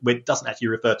business. It doesn't actually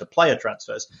refer to player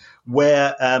transfers,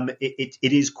 where it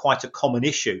is quite a common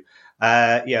issue.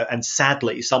 And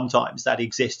sadly, sometimes that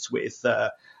exists with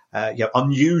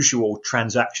unusual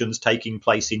transactions taking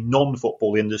place in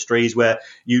non-football industries where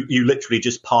you literally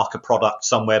just park a product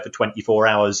somewhere for 24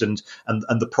 hours and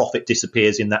the profit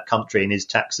disappears in that country and is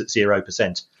taxed at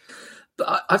 0%.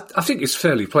 But I think it's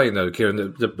fairly plain, though,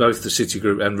 Kieran, that both the City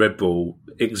Group and Red Bull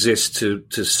exist to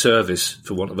service,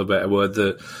 for want of a better word,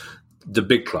 the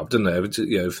big club, don't they?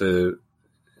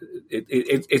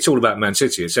 It's all about Man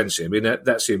City, essentially. I mean,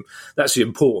 that's the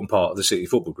important part of the City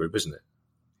Football Group, isn't it?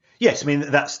 Yes, I mean,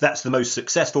 that's the most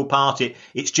successful part.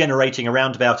 It's generating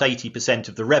around about 80%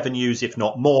 of the revenues, if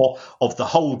not more, of the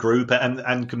whole group.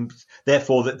 And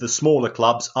therefore, the smaller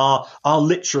clubs are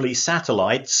literally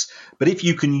satellites. But if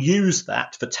you can use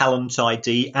that for talent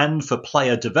ID and for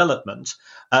player development,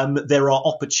 there are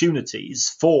opportunities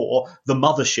for the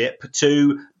mothership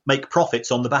to make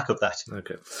profits on the back of that.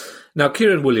 Okay. Now,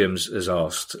 Kieran Williams has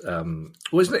asked,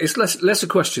 it's less a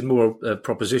question, more a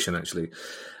proposition, actually.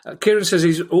 Kieran says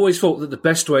he's always thought that the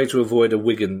best way to avoid a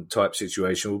Wigan-type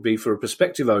situation would be for a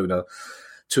prospective owner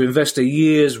to invest a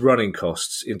year's running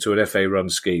costs into an FA-run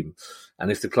scheme.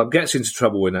 And if the club gets into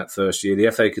trouble in that first year, the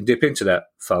FA can dip into that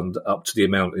fund up to the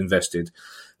amount invested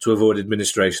to avoid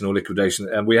administration or liquidation.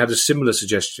 And we had a similar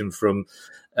suggestion from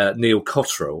Neil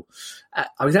Cottrell.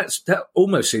 I mean, that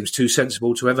almost seems too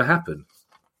sensible to ever happen.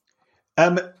 I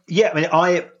mean,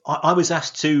 I was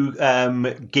asked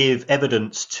to give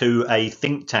evidence to a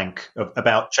think tank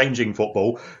about changing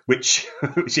football, which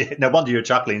no wonder you're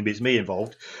chuckling, it's me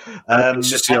involved. It's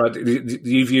just,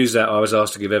 you've used that. I was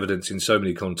asked to give evidence in so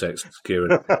many contexts,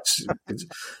 Kieran.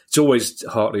 It's always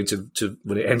heartening to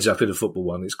when it ends up in a football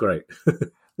one. It's great.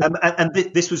 And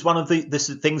this was one of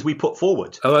the things we put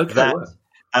forward. Oh, okay.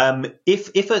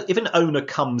 If an owner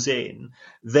comes in,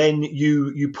 then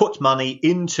you put money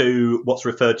into what's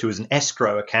referred to as an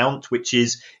escrow account, which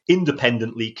is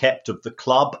independently kept of the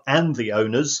club and the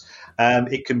owners.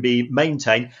 It can be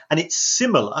maintained, and it's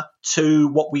similar to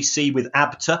what we see with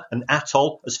ABTA and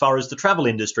Atoll as far as the travel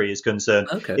industry is concerned.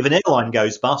 Okay. If an airline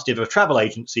goes bust, if a travel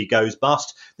agency goes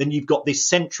bust, then you've got this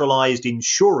centralised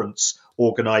insurance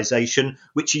organisation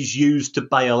which is used to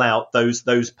bail out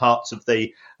those parts of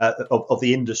the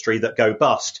industry that go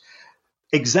bust.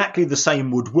 Exactly the same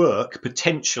would work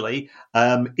potentially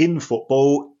in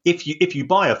football. If you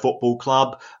buy a football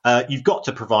club, you've got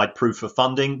to provide proof of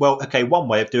funding. Well, okay, one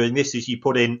way of doing this is you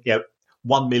put in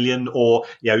 1 million or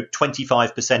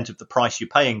 25% of the price you're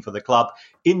paying for the club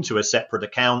into a separate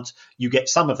account. You get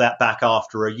some of that back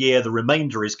after a year. The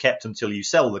remainder is kept until you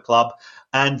sell the club,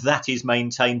 and that is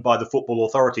maintained by the football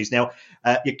authorities. Now,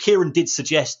 Kieran did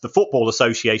suggest the Football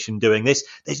Association doing this.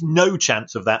 There's no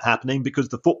chance of that happening because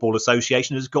the Football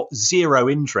Association has got zero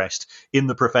interest in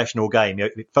the professional game.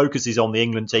 It focuses on the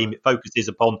England team. It focuses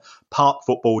upon park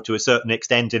football to a certain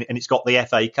extent, and it's got the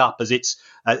FA Cup as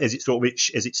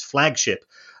its flagship.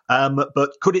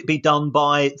 But could it be done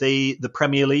by the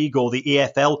Premier League or the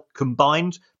EFL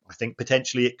combined? I think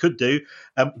potentially it could do.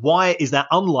 Why is that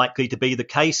unlikely to be the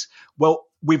case? Well,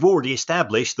 we've already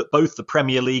established that both the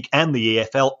Premier League and the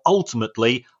EFL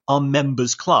ultimately are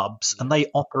members' clubs, and they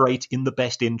operate in the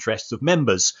best interests of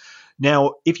members.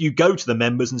 Now, if you go to the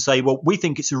members and say, well, we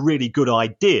think it's a really good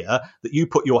idea that you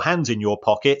put your hands in your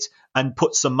pocket and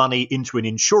put some money into an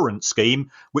insurance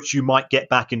scheme, which you might get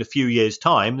back in a few years'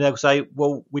 time, they'll say,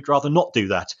 well, we'd rather not do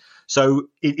that. So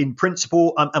in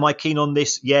principle, am I keen on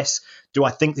this? Yes. Do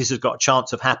I think this has got a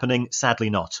chance of happening? Sadly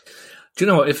not. Do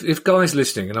you know what? If Guy's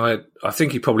listening, and I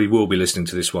think he probably will be listening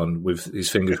to this one with his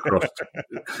fingers crossed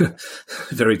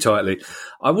very tightly,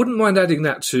 I wouldn't mind adding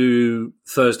that to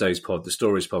Thursday's pod, the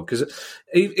Stories pod, because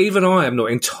even I am not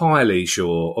entirely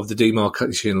sure of the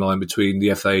demarcation line between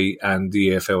the FA and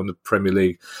the EFL and the Premier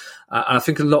League. I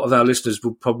think a lot of our listeners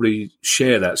will probably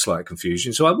share that slight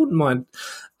confusion. So I wouldn't mind,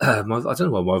 I don't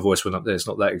know why my voice went up there, it's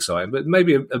not that exciting, but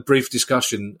maybe a brief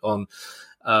discussion on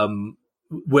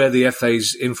where the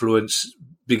FA's influence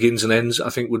begins and ends, I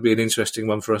think would be an interesting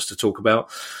one for us to talk about,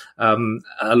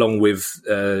 along with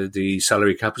the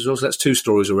salary cap as well. So that's 2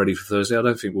 stories already for Thursday. I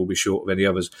don't think we'll be short of any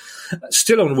others.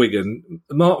 Still on Wigan,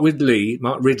 Mark Ridley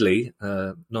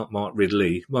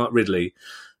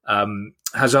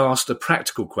has asked a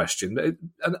practical question.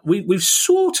 And we've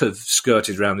sort of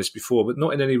skirted around this before, but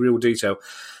not in any real detail.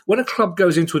 When a club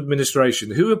goes into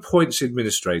administration, who appoints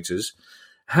administrators?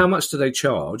 How much do they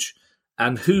charge?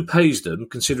 And who pays them,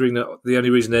 considering that the only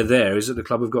reason they're there is that the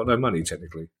club have got no money,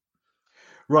 technically?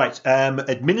 Right.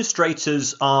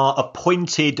 Administrators are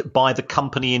appointed by the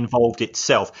company involved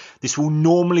itself. This will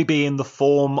normally be in the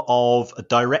form of a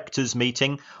directors'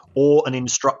 meeting or an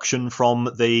instruction from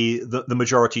the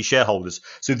majority shareholders.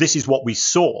 So this is what we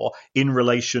saw in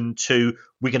relation to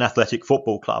Wigan Athletic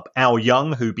Football Club. Al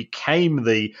Young, who became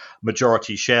the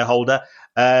majority shareholder,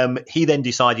 he then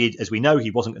decided, as we know,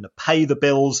 he wasn't going to pay the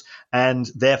bills,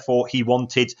 and therefore he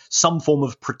wanted some form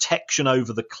of protection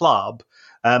over the club.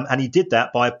 And he did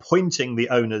that by appointing the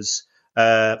owners,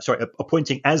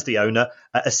 appointing as the owner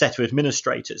a set of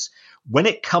administrators. When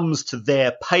it comes to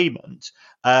their payment,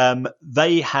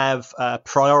 they have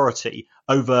priority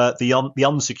over the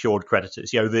unsecured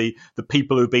creditors. You know, the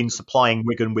people who've been supplying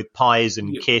Wigan with pies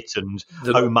and kit and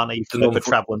money for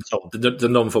travel and so on. The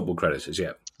non-football creditors,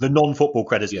 yeah. The non-football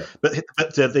creditors. Yeah.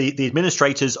 But the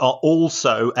administrators are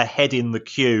also ahead in the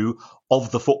queue of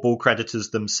the football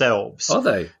creditors themselves. Are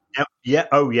they? Yeah.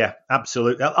 Oh, yeah.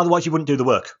 Absolutely. Otherwise, you wouldn't do the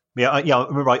work. I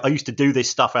remember I used to do this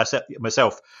stuff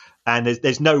myself, and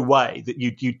there's no way that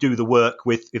you do the work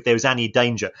if there was any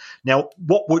danger. Now,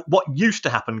 what used to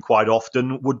happen quite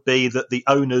often would be that the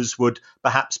owners would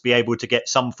perhaps be able to get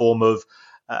some form of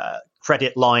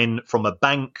credit line from a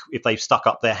bank if they've stuck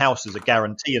up their house as a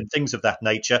guarantee and things of that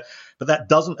nature. But that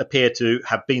doesn't appear to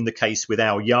have been the case with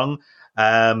Al Young,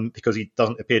 because he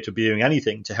doesn't appear to be doing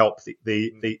anything to help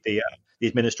the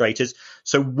administrators.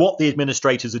 So what the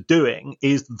administrators are doing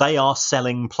is they are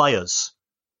selling players.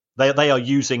 They are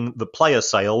using the player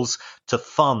sales to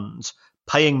fund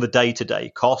paying the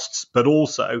day-to-day costs, but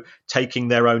also taking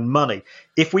their own money.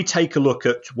 If we take a look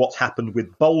at what happened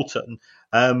with Bolton,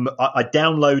 I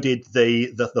downloaded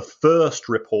the first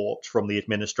report from the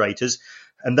administrators,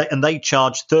 and they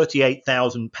charged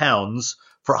 £38,000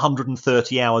 for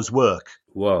 130 hours work.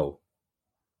 Whoa.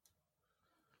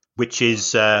 Which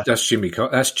is that's Jimmy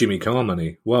Carr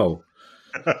money. Whoa,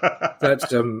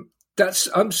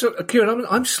 Kieran.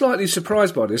 I'm slightly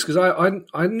surprised by this because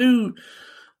I knew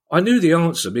the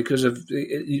answer because of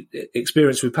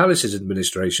experience with Palace's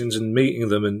administrations and meeting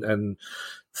them and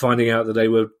finding out that they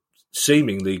were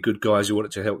seemingly good guys who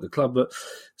wanted to help the club. But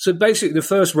so basically, the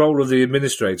first role of the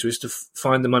administrator is to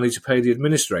find the money to pay the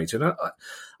administrator. And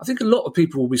I think a lot of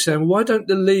people will be saying, well, why don't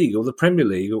the league or the Premier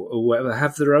League or whatever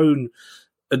have their own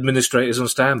administrators on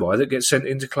standby that get sent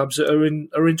into clubs that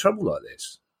are in trouble like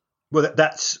this? Well,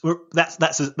 that's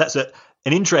an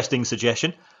interesting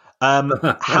suggestion.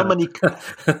 How many?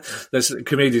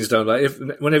 Comedians don't like.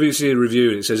 Whenever you see a review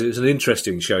and it says it's an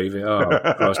interesting show, you think, "Oh,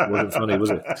 Christ, it wasn't funny,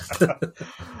 was it?"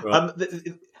 Right.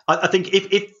 I think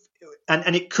if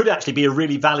and it could actually be a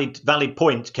really valid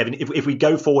point, Kevin. If we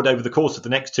go forward over the course of the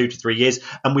next 2 to 3 years,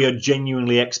 and we are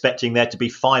genuinely expecting there to be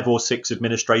 5 or 6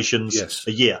 administrations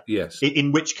a year,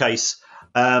 in which case.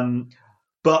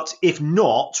 But if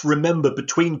not, remember,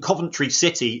 between Coventry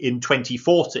City in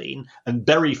 2014 and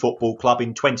Bury Football Club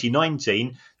in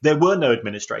 2019, there were no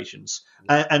administrations.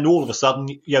 And all of a sudden,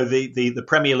 the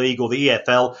Premier League or the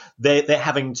EFL, they're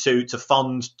having to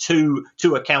fund two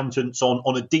accountants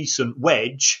on a decent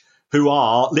wedge who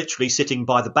are literally sitting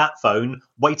by the bat phone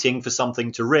waiting for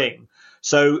something to ring.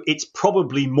 So it's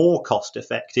probably more cost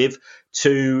effective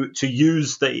to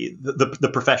use the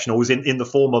professionals in the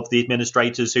form of the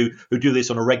administrators who do this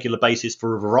on a regular basis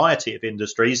for a variety of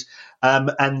industries.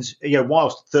 And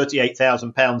whilst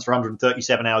 £38,000 for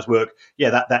 137 hours work,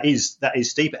 that is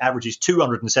steep. It averages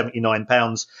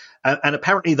 £279, and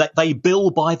apparently that they bill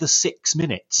by the 6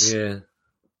 minutes. Yeah,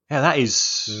 that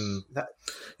is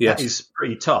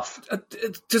pretty tough.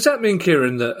 Does that mean,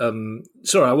 Kieran, that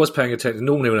sorry, I was paying attention.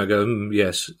 Normally when I go,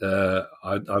 yes,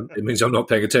 it means I'm not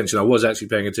paying attention. I was actually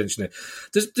paying attention there.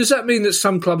 Does that mean that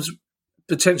some clubs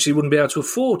potentially wouldn't be able to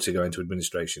afford to go into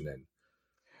administration then.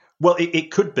 Well,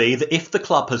 it could be that if the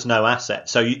club has no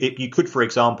assets, so you could, for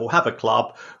example, have a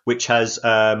club which has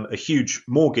a huge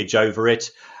mortgage over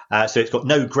it, so it's got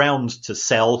no ground to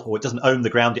sell, or it doesn't own the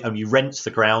ground, it only rents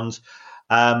the ground.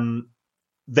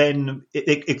 Then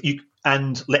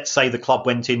and let's say the club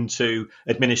went into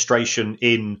administration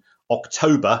in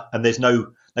October and there's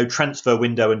no transfer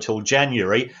window until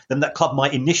January, then that club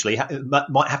might initially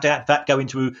might have to go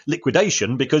into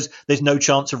liquidation because there's no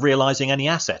chance of realising any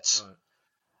assets. Right.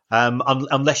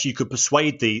 Unless you could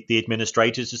persuade the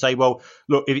administrators to say, well,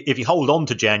 look, if you hold on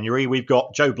to January, we've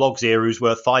got Joe Bloggs here who's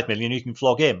worth $5 million, you can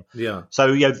flog him. Yeah.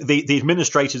 So the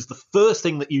administrators, the first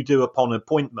thing that you do upon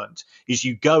appointment is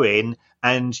you go in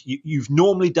and you've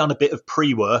normally done a bit of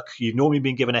pre-work. You've normally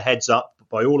been given a heads up.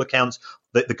 By all accounts,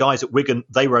 the guys at Wigan,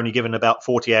 they were only given about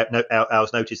 40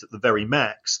 hours notice at the very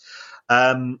max.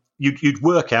 You'd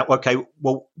work out, okay,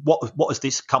 well, what has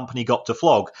this company got to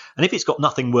flog? And if it's got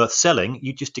nothing worth selling,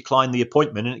 you just decline the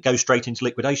appointment and it goes straight into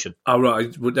liquidation. Oh,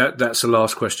 right. That's the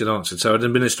last question answered. So an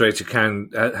administrator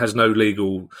has no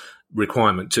legal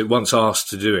requirement to, once asked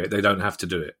to do it, they don't have to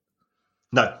do it.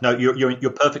 No,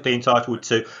 you're perfectly entitled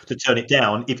to turn it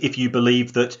down if you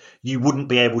believe that you wouldn't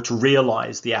be able to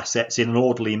realise the assets in an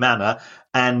orderly manner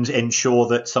and ensure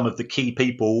that some of the key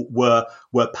people were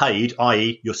paid,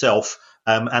 i.e. yourself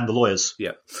and the lawyers.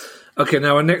 Yeah. Okay,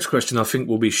 now our next question I think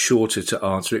will be shorter to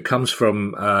answer. It comes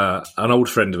from an old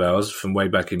friend of ours from way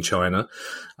back in China.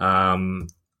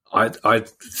 I'm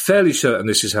fairly certain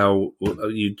this is how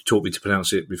you taught me to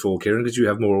pronounce it before, Kieran, because you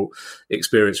have more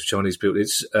experience with Chinese people.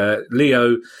 It's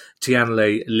Leo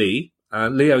Tianlei Li.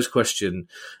 Leo's question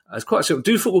is quite simple.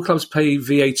 Do football clubs pay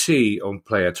VAT on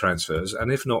player transfers? And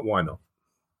if not, why not?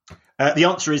 The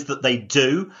answer is that they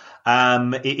do,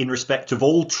 in respect of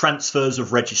all transfers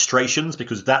of registrations,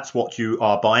 because that's what you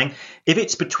are buying. If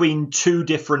it's between two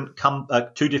different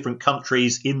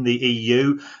countries in the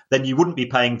EU, then you wouldn't be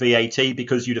paying VAT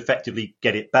because you'd effectively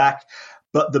get it back.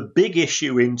 But the big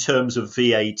issue in terms of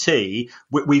VAT,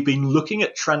 we've been looking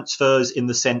at transfers in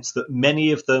the sense that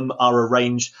many of them are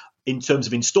arranged in terms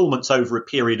of instalments over a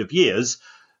period of years.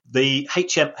 The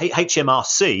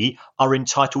HMRC are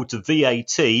entitled to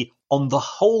VAT on the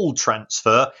whole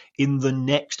transfer in the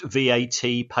next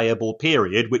VAT payable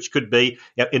period, which could be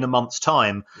in a month's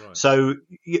time. Right. So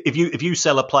if you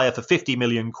sell a player for 50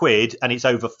 million quid and it's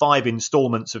over 5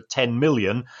 instalments of 10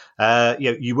 million,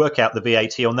 you work out the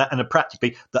VAT on that, and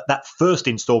practically that first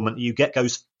instalment you get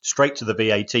goes straight to the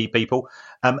VAT people,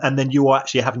 and then you are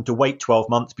actually having to wait 12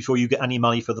 months before you get any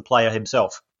money for the player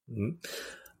himself. Mm-hmm.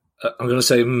 I'm going to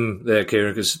say there,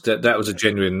 Kieran, because that was a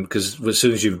genuine. Because as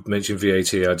soon as you mentioned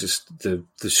VAT, I just the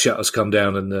shutters come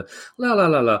down and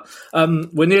la.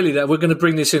 We're nearly there. We're going to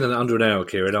bring this in under an hour,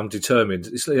 Kieran. I'm determined.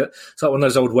 It's like one of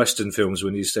those old Western films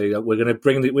when you say we're going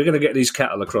to get these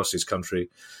cattle across this country.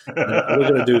 We're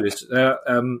going to do this.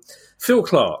 Phil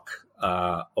Clark,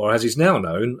 or as he's now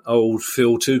known, old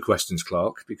Phil 2 Questions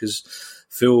Clark, because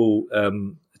Phil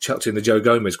chucked in the Joe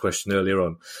Gomez question earlier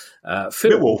on.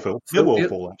 Millwall Phil.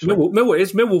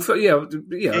 Millwall Phil.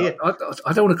 Yeah.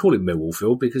 I don't want to call him Millwall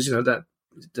Phil because that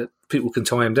people can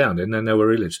tie him down and they know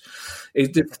where he lives.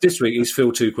 This week he's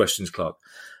Phil 2 Questions Clark,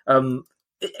 and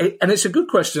it's a good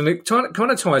question. It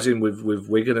kind of ties in with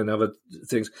Wigan and other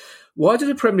things. Why did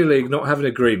the Premier League not have an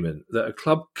agreement that a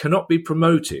club cannot be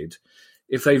promoted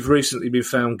if they've recently been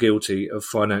found guilty of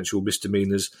financial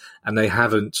misdemeanours and they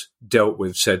haven't dealt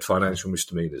with said financial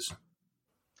misdemeanours?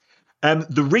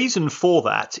 The reason for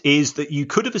that is that you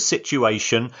could have a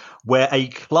situation where a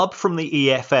club from the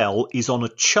EFL is on a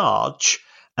charge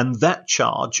and that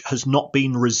charge has not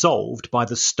been resolved by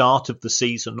the start of the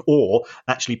season, or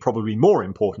actually probably more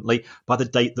importantly, by the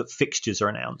date that fixtures are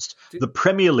announced. The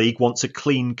Premier League wants a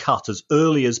clean cut as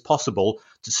early as possible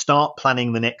to start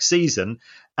planning the next season.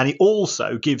 And it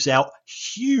also gives out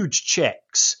huge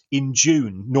checks in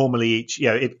June. Normally, each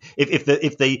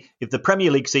if the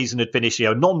Premier League season had finished,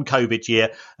 non-COVID year,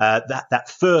 that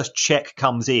first check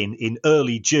comes in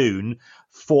early June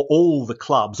for all the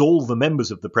clubs, all the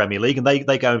members of the Premier League, and they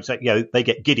go, they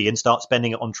get giddy and start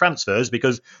spending it on transfers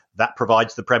because that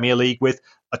provides the Premier League with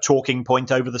a talking point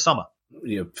over the summer.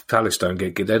 Palace don't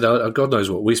get giddy. God knows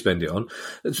what we spend it on.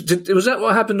 Was that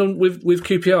what happened with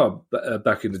QPR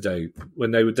back in the day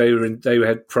when they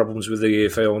had problems with the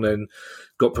EFL and then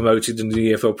got promoted, and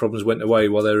the EFL problems went away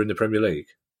while they were in the Premier League?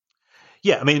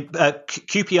 Yeah, I mean,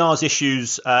 QPR's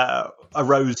issues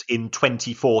arose in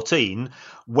 2014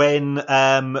 when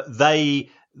they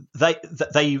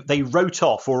they wrote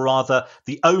off, or rather,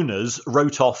 the owners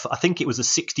wrote off. I think it was a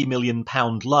 £60 million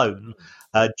loan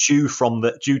due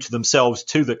to themselves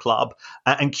to the club,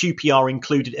 and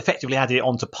QPR effectively added it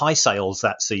onto pie sales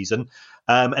that season,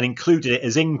 and included it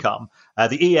as income.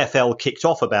 The EFL kicked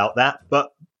off about that,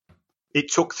 but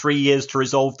it took 3 years to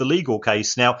resolve the legal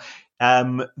case. Now,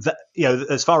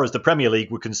 as far as the Premier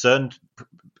League were concerned,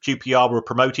 QPR were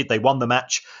promoted. They won the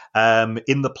match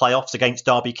in the playoffs against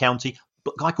Derby County.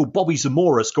 But a guy called Bobby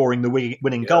Zamora scoring the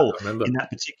winning goal in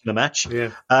that particular match. Yeah.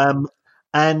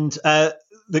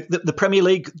 The Premier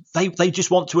League, they just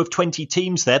want to have 20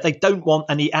 teams there. They don't want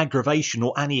any aggravation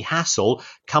or any hassle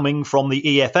coming from the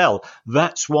EFL.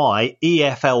 That's why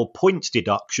EFL points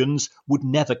deductions would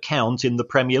never count in the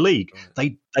Premier League.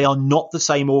 They are not the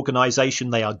same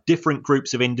organisation. They are different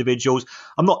groups of individuals.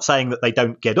 I'm not saying that they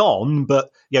don't get on,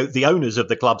 but the owners of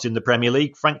the clubs in the Premier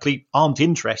League, frankly, aren't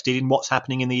interested in what's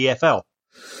happening in the EFL.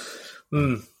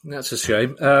 That's a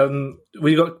shame.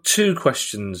 We've got 2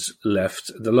 questions left.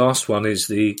 The last one is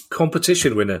the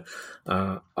competition winner.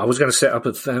 I was going to set up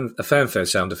a fanfare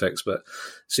sound effects, but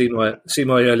see my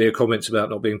earlier comments about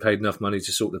not being paid enough money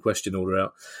to sort the question order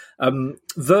out.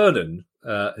 Vernon,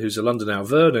 who's a London Owl.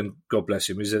 Vernon, God bless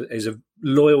him, is a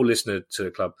loyal listener to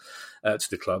the club,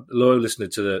 loyal listener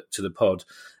to the pod.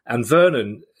 And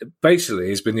Vernon basically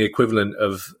has been the equivalent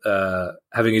of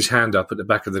having his hand up at the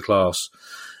back of the class,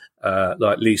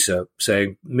 like Lisa,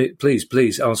 saying,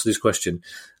 please answer this question.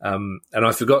 And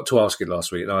I forgot to ask it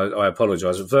last week, and I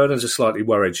apologise. Vernon's a slightly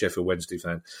worried Sheffield Wednesday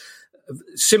fan.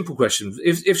 Simple question.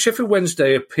 If Sheffield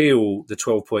Wednesday appeal the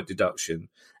 12-point deduction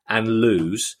and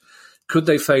lose, could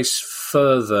they face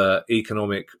further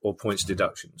economic or points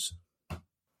deductions?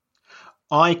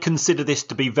 I consider this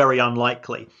to be very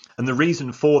unlikely. And the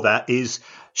reason for that is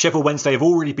Sheffield Wednesday have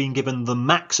already been given the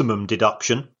maximum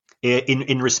deduction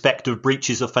in respect of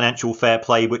breaches of financial fair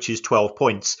play, which is 12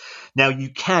 points. Now, you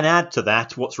can add to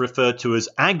that what's referred to as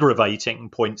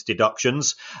aggravating points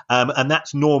deductions, and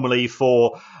that's normally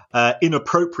for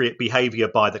inappropriate behaviour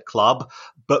by the club.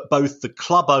 But both the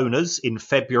club owners in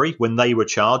February, when they were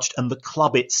charged, and the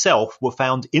club itself were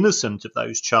found innocent of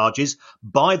those charges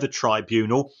by the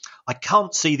tribunal. I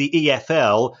can't see the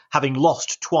EFL, having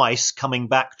lost twice, coming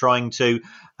back trying to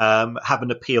have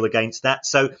an appeal against that.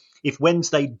 So if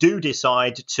Wednesday do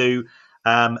decide to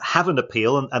have an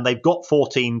appeal, and they've got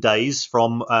 14 days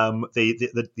from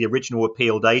the original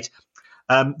appeal date,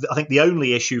 I think the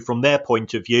only issue from their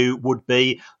point of view would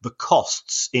be the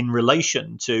costs in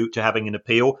relation to having an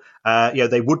appeal.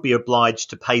 They would be obliged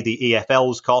to pay the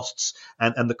EFL's costs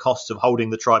and the costs of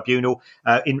holding the tribunal.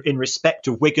 In respect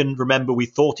of Wigan, remember, we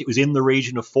thought it was in the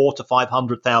region of £400,000 to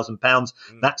 £500,000.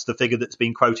 That's the figure that's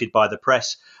been quoted by the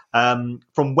press.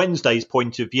 From Wednesday's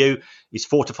point of view, is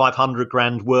 £400,000 to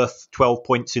 £500,000 worth 12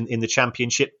 points in the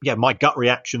Championship? Yeah, my gut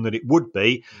reaction that it would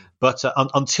be. But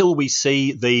until we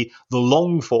see the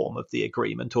long form of the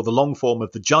agreement or the long form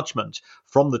of the judgment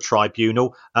from the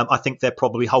tribunal, I think they're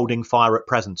probably holding fire at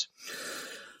present.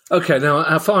 Okay, now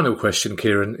our final question,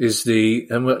 Kieran, is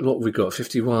and what have we got?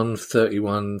 51,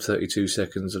 31, 32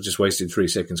 seconds. I've just wasted 3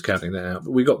 seconds counting that out.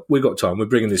 But we got time. We're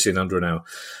bringing this in under an hour.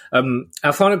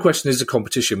 Our final question is the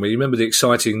competition. You remember the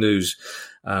exciting news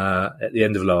at the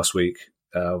end of last week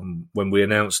when we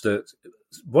announced that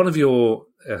one of your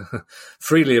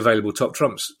freely available Top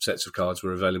Trumps sets of cards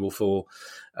were available for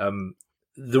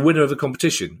the winner of the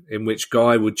competition, in which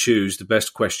Guy would choose the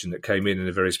best question that came in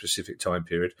a very specific time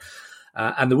period.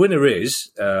 And the winner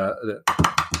is,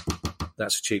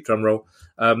 that's a cheap drum roll,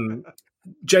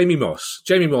 Jamie Moss.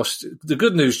 Jamie Moss, the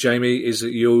good news, Jamie, is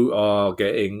that you are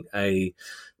getting a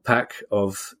pack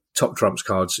of Top Trumps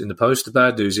cards in the post. The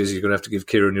bad news is you're going to have to give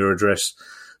Kieran your address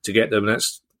to get them, and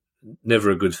that's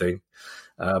never a good thing.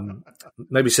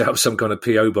 Maybe set up some kind of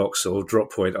PO box or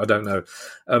drop point. I don't know.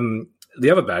 The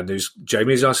other bad news,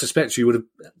 Jamie, is I suspect you would have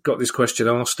got this question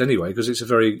asked anyway, because it's a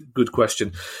very good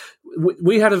question.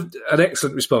 We had an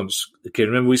excellent response,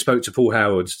 Kieran. Remember, we spoke to Paul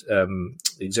Howard, the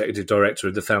Executive Director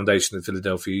of the Foundation of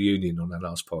Philadelphia Union, on our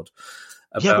last pod.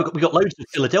 We got loads of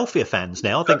Philadelphia fans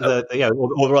now. I think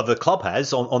or rather the club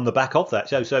has on the back of that.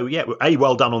 So yeah, A,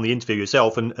 well done on the interview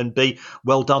yourself, and B,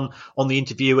 well done on the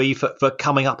interviewee for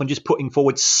coming up and just putting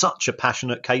forward such a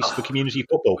passionate case for community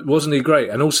football. Wasn't he great?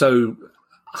 And also,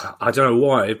 I don't know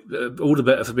why, all the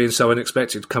better for being so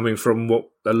unexpected, coming from what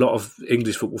a lot of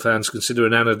English football fans consider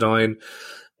an anodyne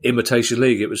imitation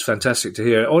league. It was fantastic to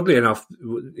hear. Oddly enough,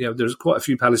 there's quite a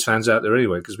few Palace fans out there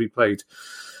anyway, because we played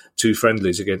 2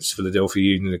 friendlies against Philadelphia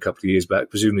Union a couple of years back,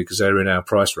 presumably because they were in our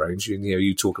price range. And,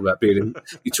 you talk about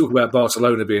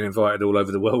Barcelona being invited all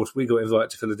over the world. We got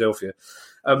invited to Philadelphia.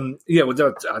 I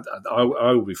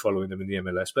will be following them in the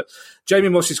MLS. But Jamie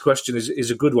Moss's question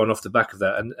is a good one off the back of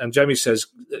that. And Jamie says,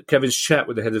 Kevin's chat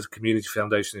with the head of the Community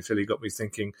Foundation in Philly got me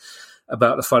thinking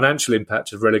about the financial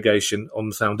impact of relegation on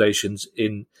the foundations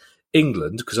in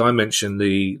England, because I mentioned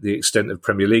the extent of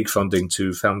Premier League funding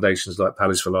to foundations like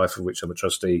Palace for Life, of which I'm a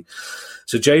trustee.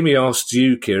 So Jamie asked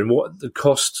you, Kieran, what the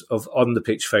cost of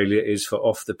on-the-pitch failure is for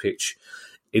off-the-pitch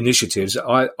initiatives.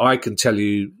 I can tell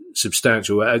you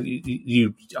substantial.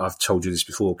 I've told you this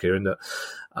before, Kieran, that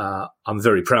I'm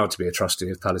very proud to be a trustee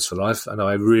of Palace for Life, and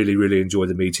I really, really enjoy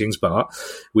the meetings, but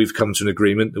we've come to an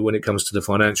agreement that when it comes to the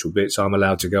financial bits, I'm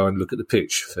allowed to go and look at the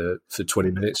pitch for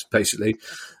 20 minutes, basically.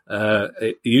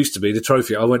 It used to be the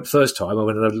trophy. I went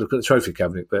and had a look at the trophy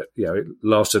cabinet, but it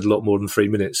lasted a lot more than 3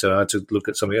 minutes, so I had to look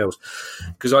at something else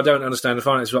because I don't understand the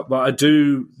finance. But I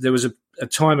do. There was a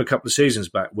time a couple of seasons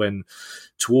back when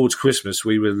towards Christmas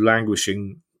we were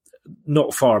languishing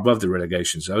not far above the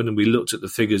relegation zone, and we looked at the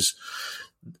figures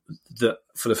that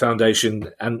for the foundation,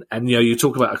 and you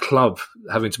talk about a club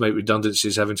having to make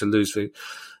redundancies, having to lose things.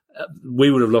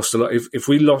 We would have lost a lot if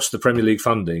we lost the Premier League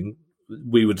funding.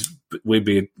 We'd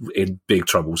be in big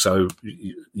trouble. So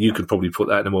you could probably put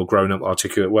that in a more grown-up,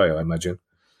 articulate way, I imagine.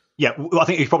 Yeah, I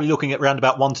think you're probably looking at around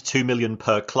about 1 to 2 million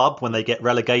per club when they get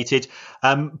relegated.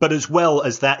 But as well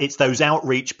as that, it's those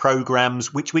outreach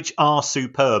programs which are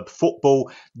superb.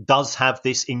 Football does have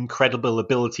this incredible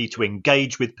ability to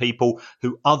engage with people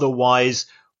who otherwise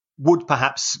would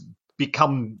perhaps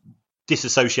become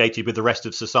disassociated with the rest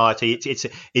of society.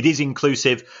 It is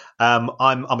inclusive. I'm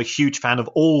a huge fan of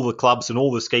all the clubs and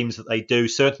all the schemes that they do.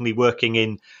 Certainly working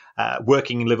in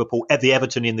Liverpool, the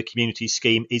Everton in the community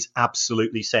scheme is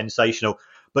absolutely sensational.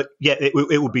 But yeah, it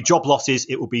would be job losses.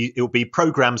 It would be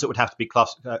programs that would have to be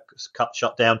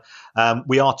shut down.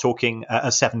 We are talking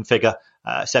a seven figure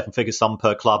sum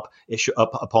per club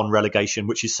upon relegation,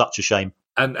 which is such a shame.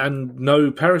 And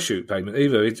no parachute payment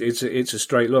either. It's a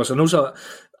straight loss. And also,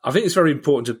 I think it's very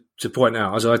important to point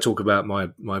out, as I talk about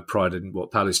my pride in what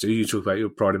Palace do, you talk about your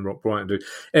pride in what Brighton do.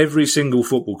 Every single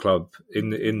football club in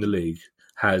the league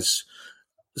has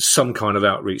some kind of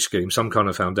outreach scheme, some kind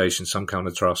of foundation, some kind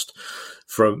of trust.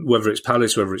 From whether it's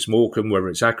Palace, whether it's Morecambe, whether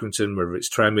it's Accrington, whether it's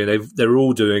Tranmere, they're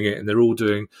all doing it, and they're all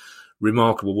doing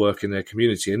remarkable work in their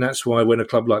community. And that's why when a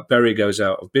club like Bury goes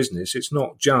out of business, it's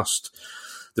not just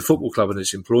the football club and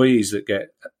its employees that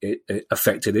get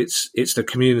affected. It's the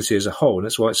community as a whole, and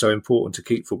that's why it's so important to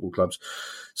keep football clubs.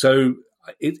 So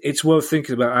it's worth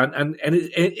thinking about, and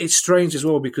it's strange as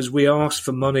well because we ask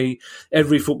for money.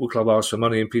 Every football club asks for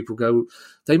money, and people go,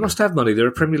 they must have money. They're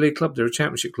a Premier League club, they're a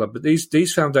Championship club, but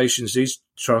these foundations, these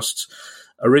trusts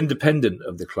are independent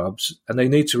of the clubs, and they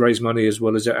need to raise money as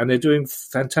well as that, and they're doing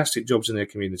fantastic jobs in their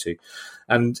community.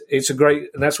 And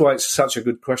and that's why it's such a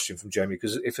good question from Jamie,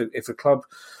 because if a club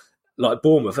like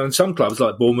Bournemouth, and some clubs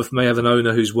like Bournemouth may have an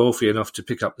owner who's wealthy enough to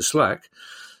pick up the slack,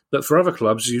 but for other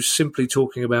clubs, you're simply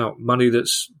talking about money that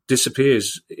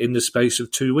disappears in the space of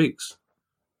 2 weeks.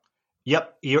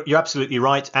 Yep, you're absolutely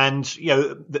right. And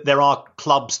there are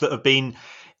clubs that have been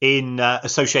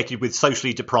associated with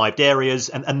socially deprived areas,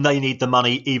 and they need the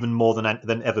money even more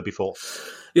than ever before.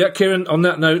 Yeah, Kieran, on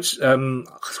that note,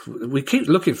 we keep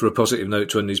looking for a positive note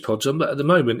to end these pods on, but at the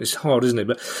moment it's hard, isn't it?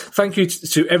 But thank you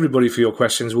to everybody for your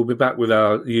questions. We'll be back with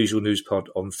our usual news pod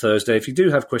on Thursday. If you do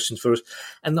have questions for us,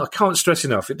 and I can't stress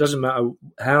enough, it doesn't matter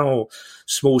how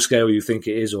small scale you think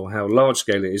it is or how large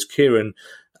scale it is, Kieran,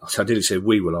 I didn't say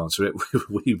we will answer it.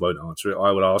 We won't answer it.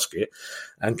 I will ask it,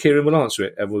 and Kieran will answer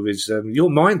it. And with his, your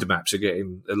mind maps are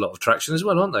getting a lot of traction as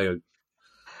well, aren't they?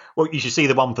 Well, you should see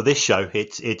the one for this show.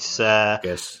 It's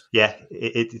yes, yeah.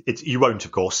 It's you won't,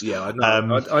 of course. Yeah, I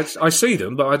know. I see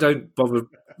them, but I don't bother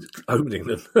opening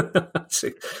them.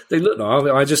 They look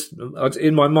nice.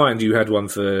 In my mind, you had one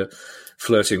for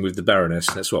flirting with the Baroness.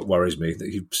 That's what worries me,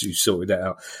 that you sorted that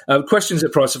out. Questions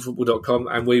at priceoffootball.com,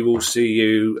 and we will see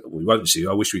you. We won't see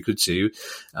you. I wish we could see you.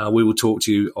 We will talk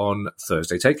to you on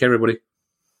Thursday. Take care, everybody.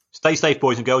 Stay safe,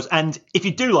 boys and girls. And if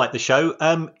you do like the show,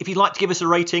 if you'd like to give us a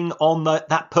rating on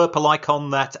that purple icon,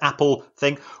 that Apple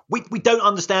thing, we don't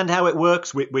understand how it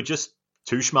works. We're just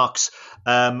two schmucks.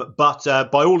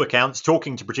 But by all accounts,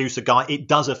 talking to producer Guy, it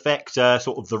does affect sort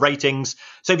of the ratings.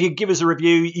 So if you give us a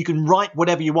review, you can write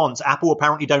whatever you want. Apple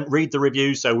apparently don't read the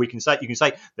reviews, so you can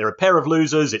say they're a pair of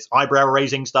losers, it's eyebrow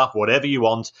raising stuff, whatever you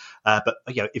want. But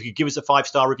if you give us a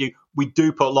 5-star review, we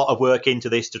do put a lot of work into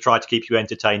this to try to keep you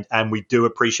entertained, and we do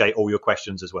appreciate all your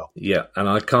questions as well. Yeah, and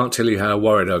I can't tell you how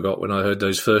worried I got when I heard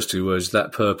those first two words,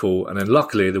 that purple, and then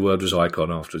luckily the word was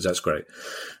icon afterwards. That's great.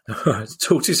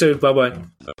 Talk to you soon. Bye-bye.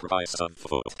 The price of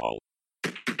football.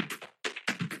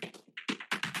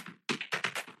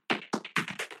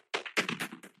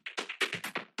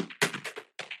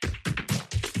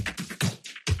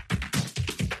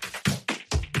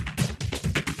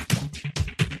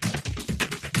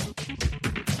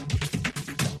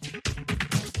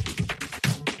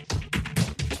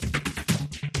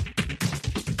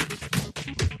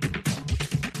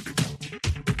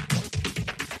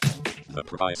 The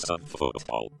price of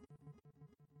football.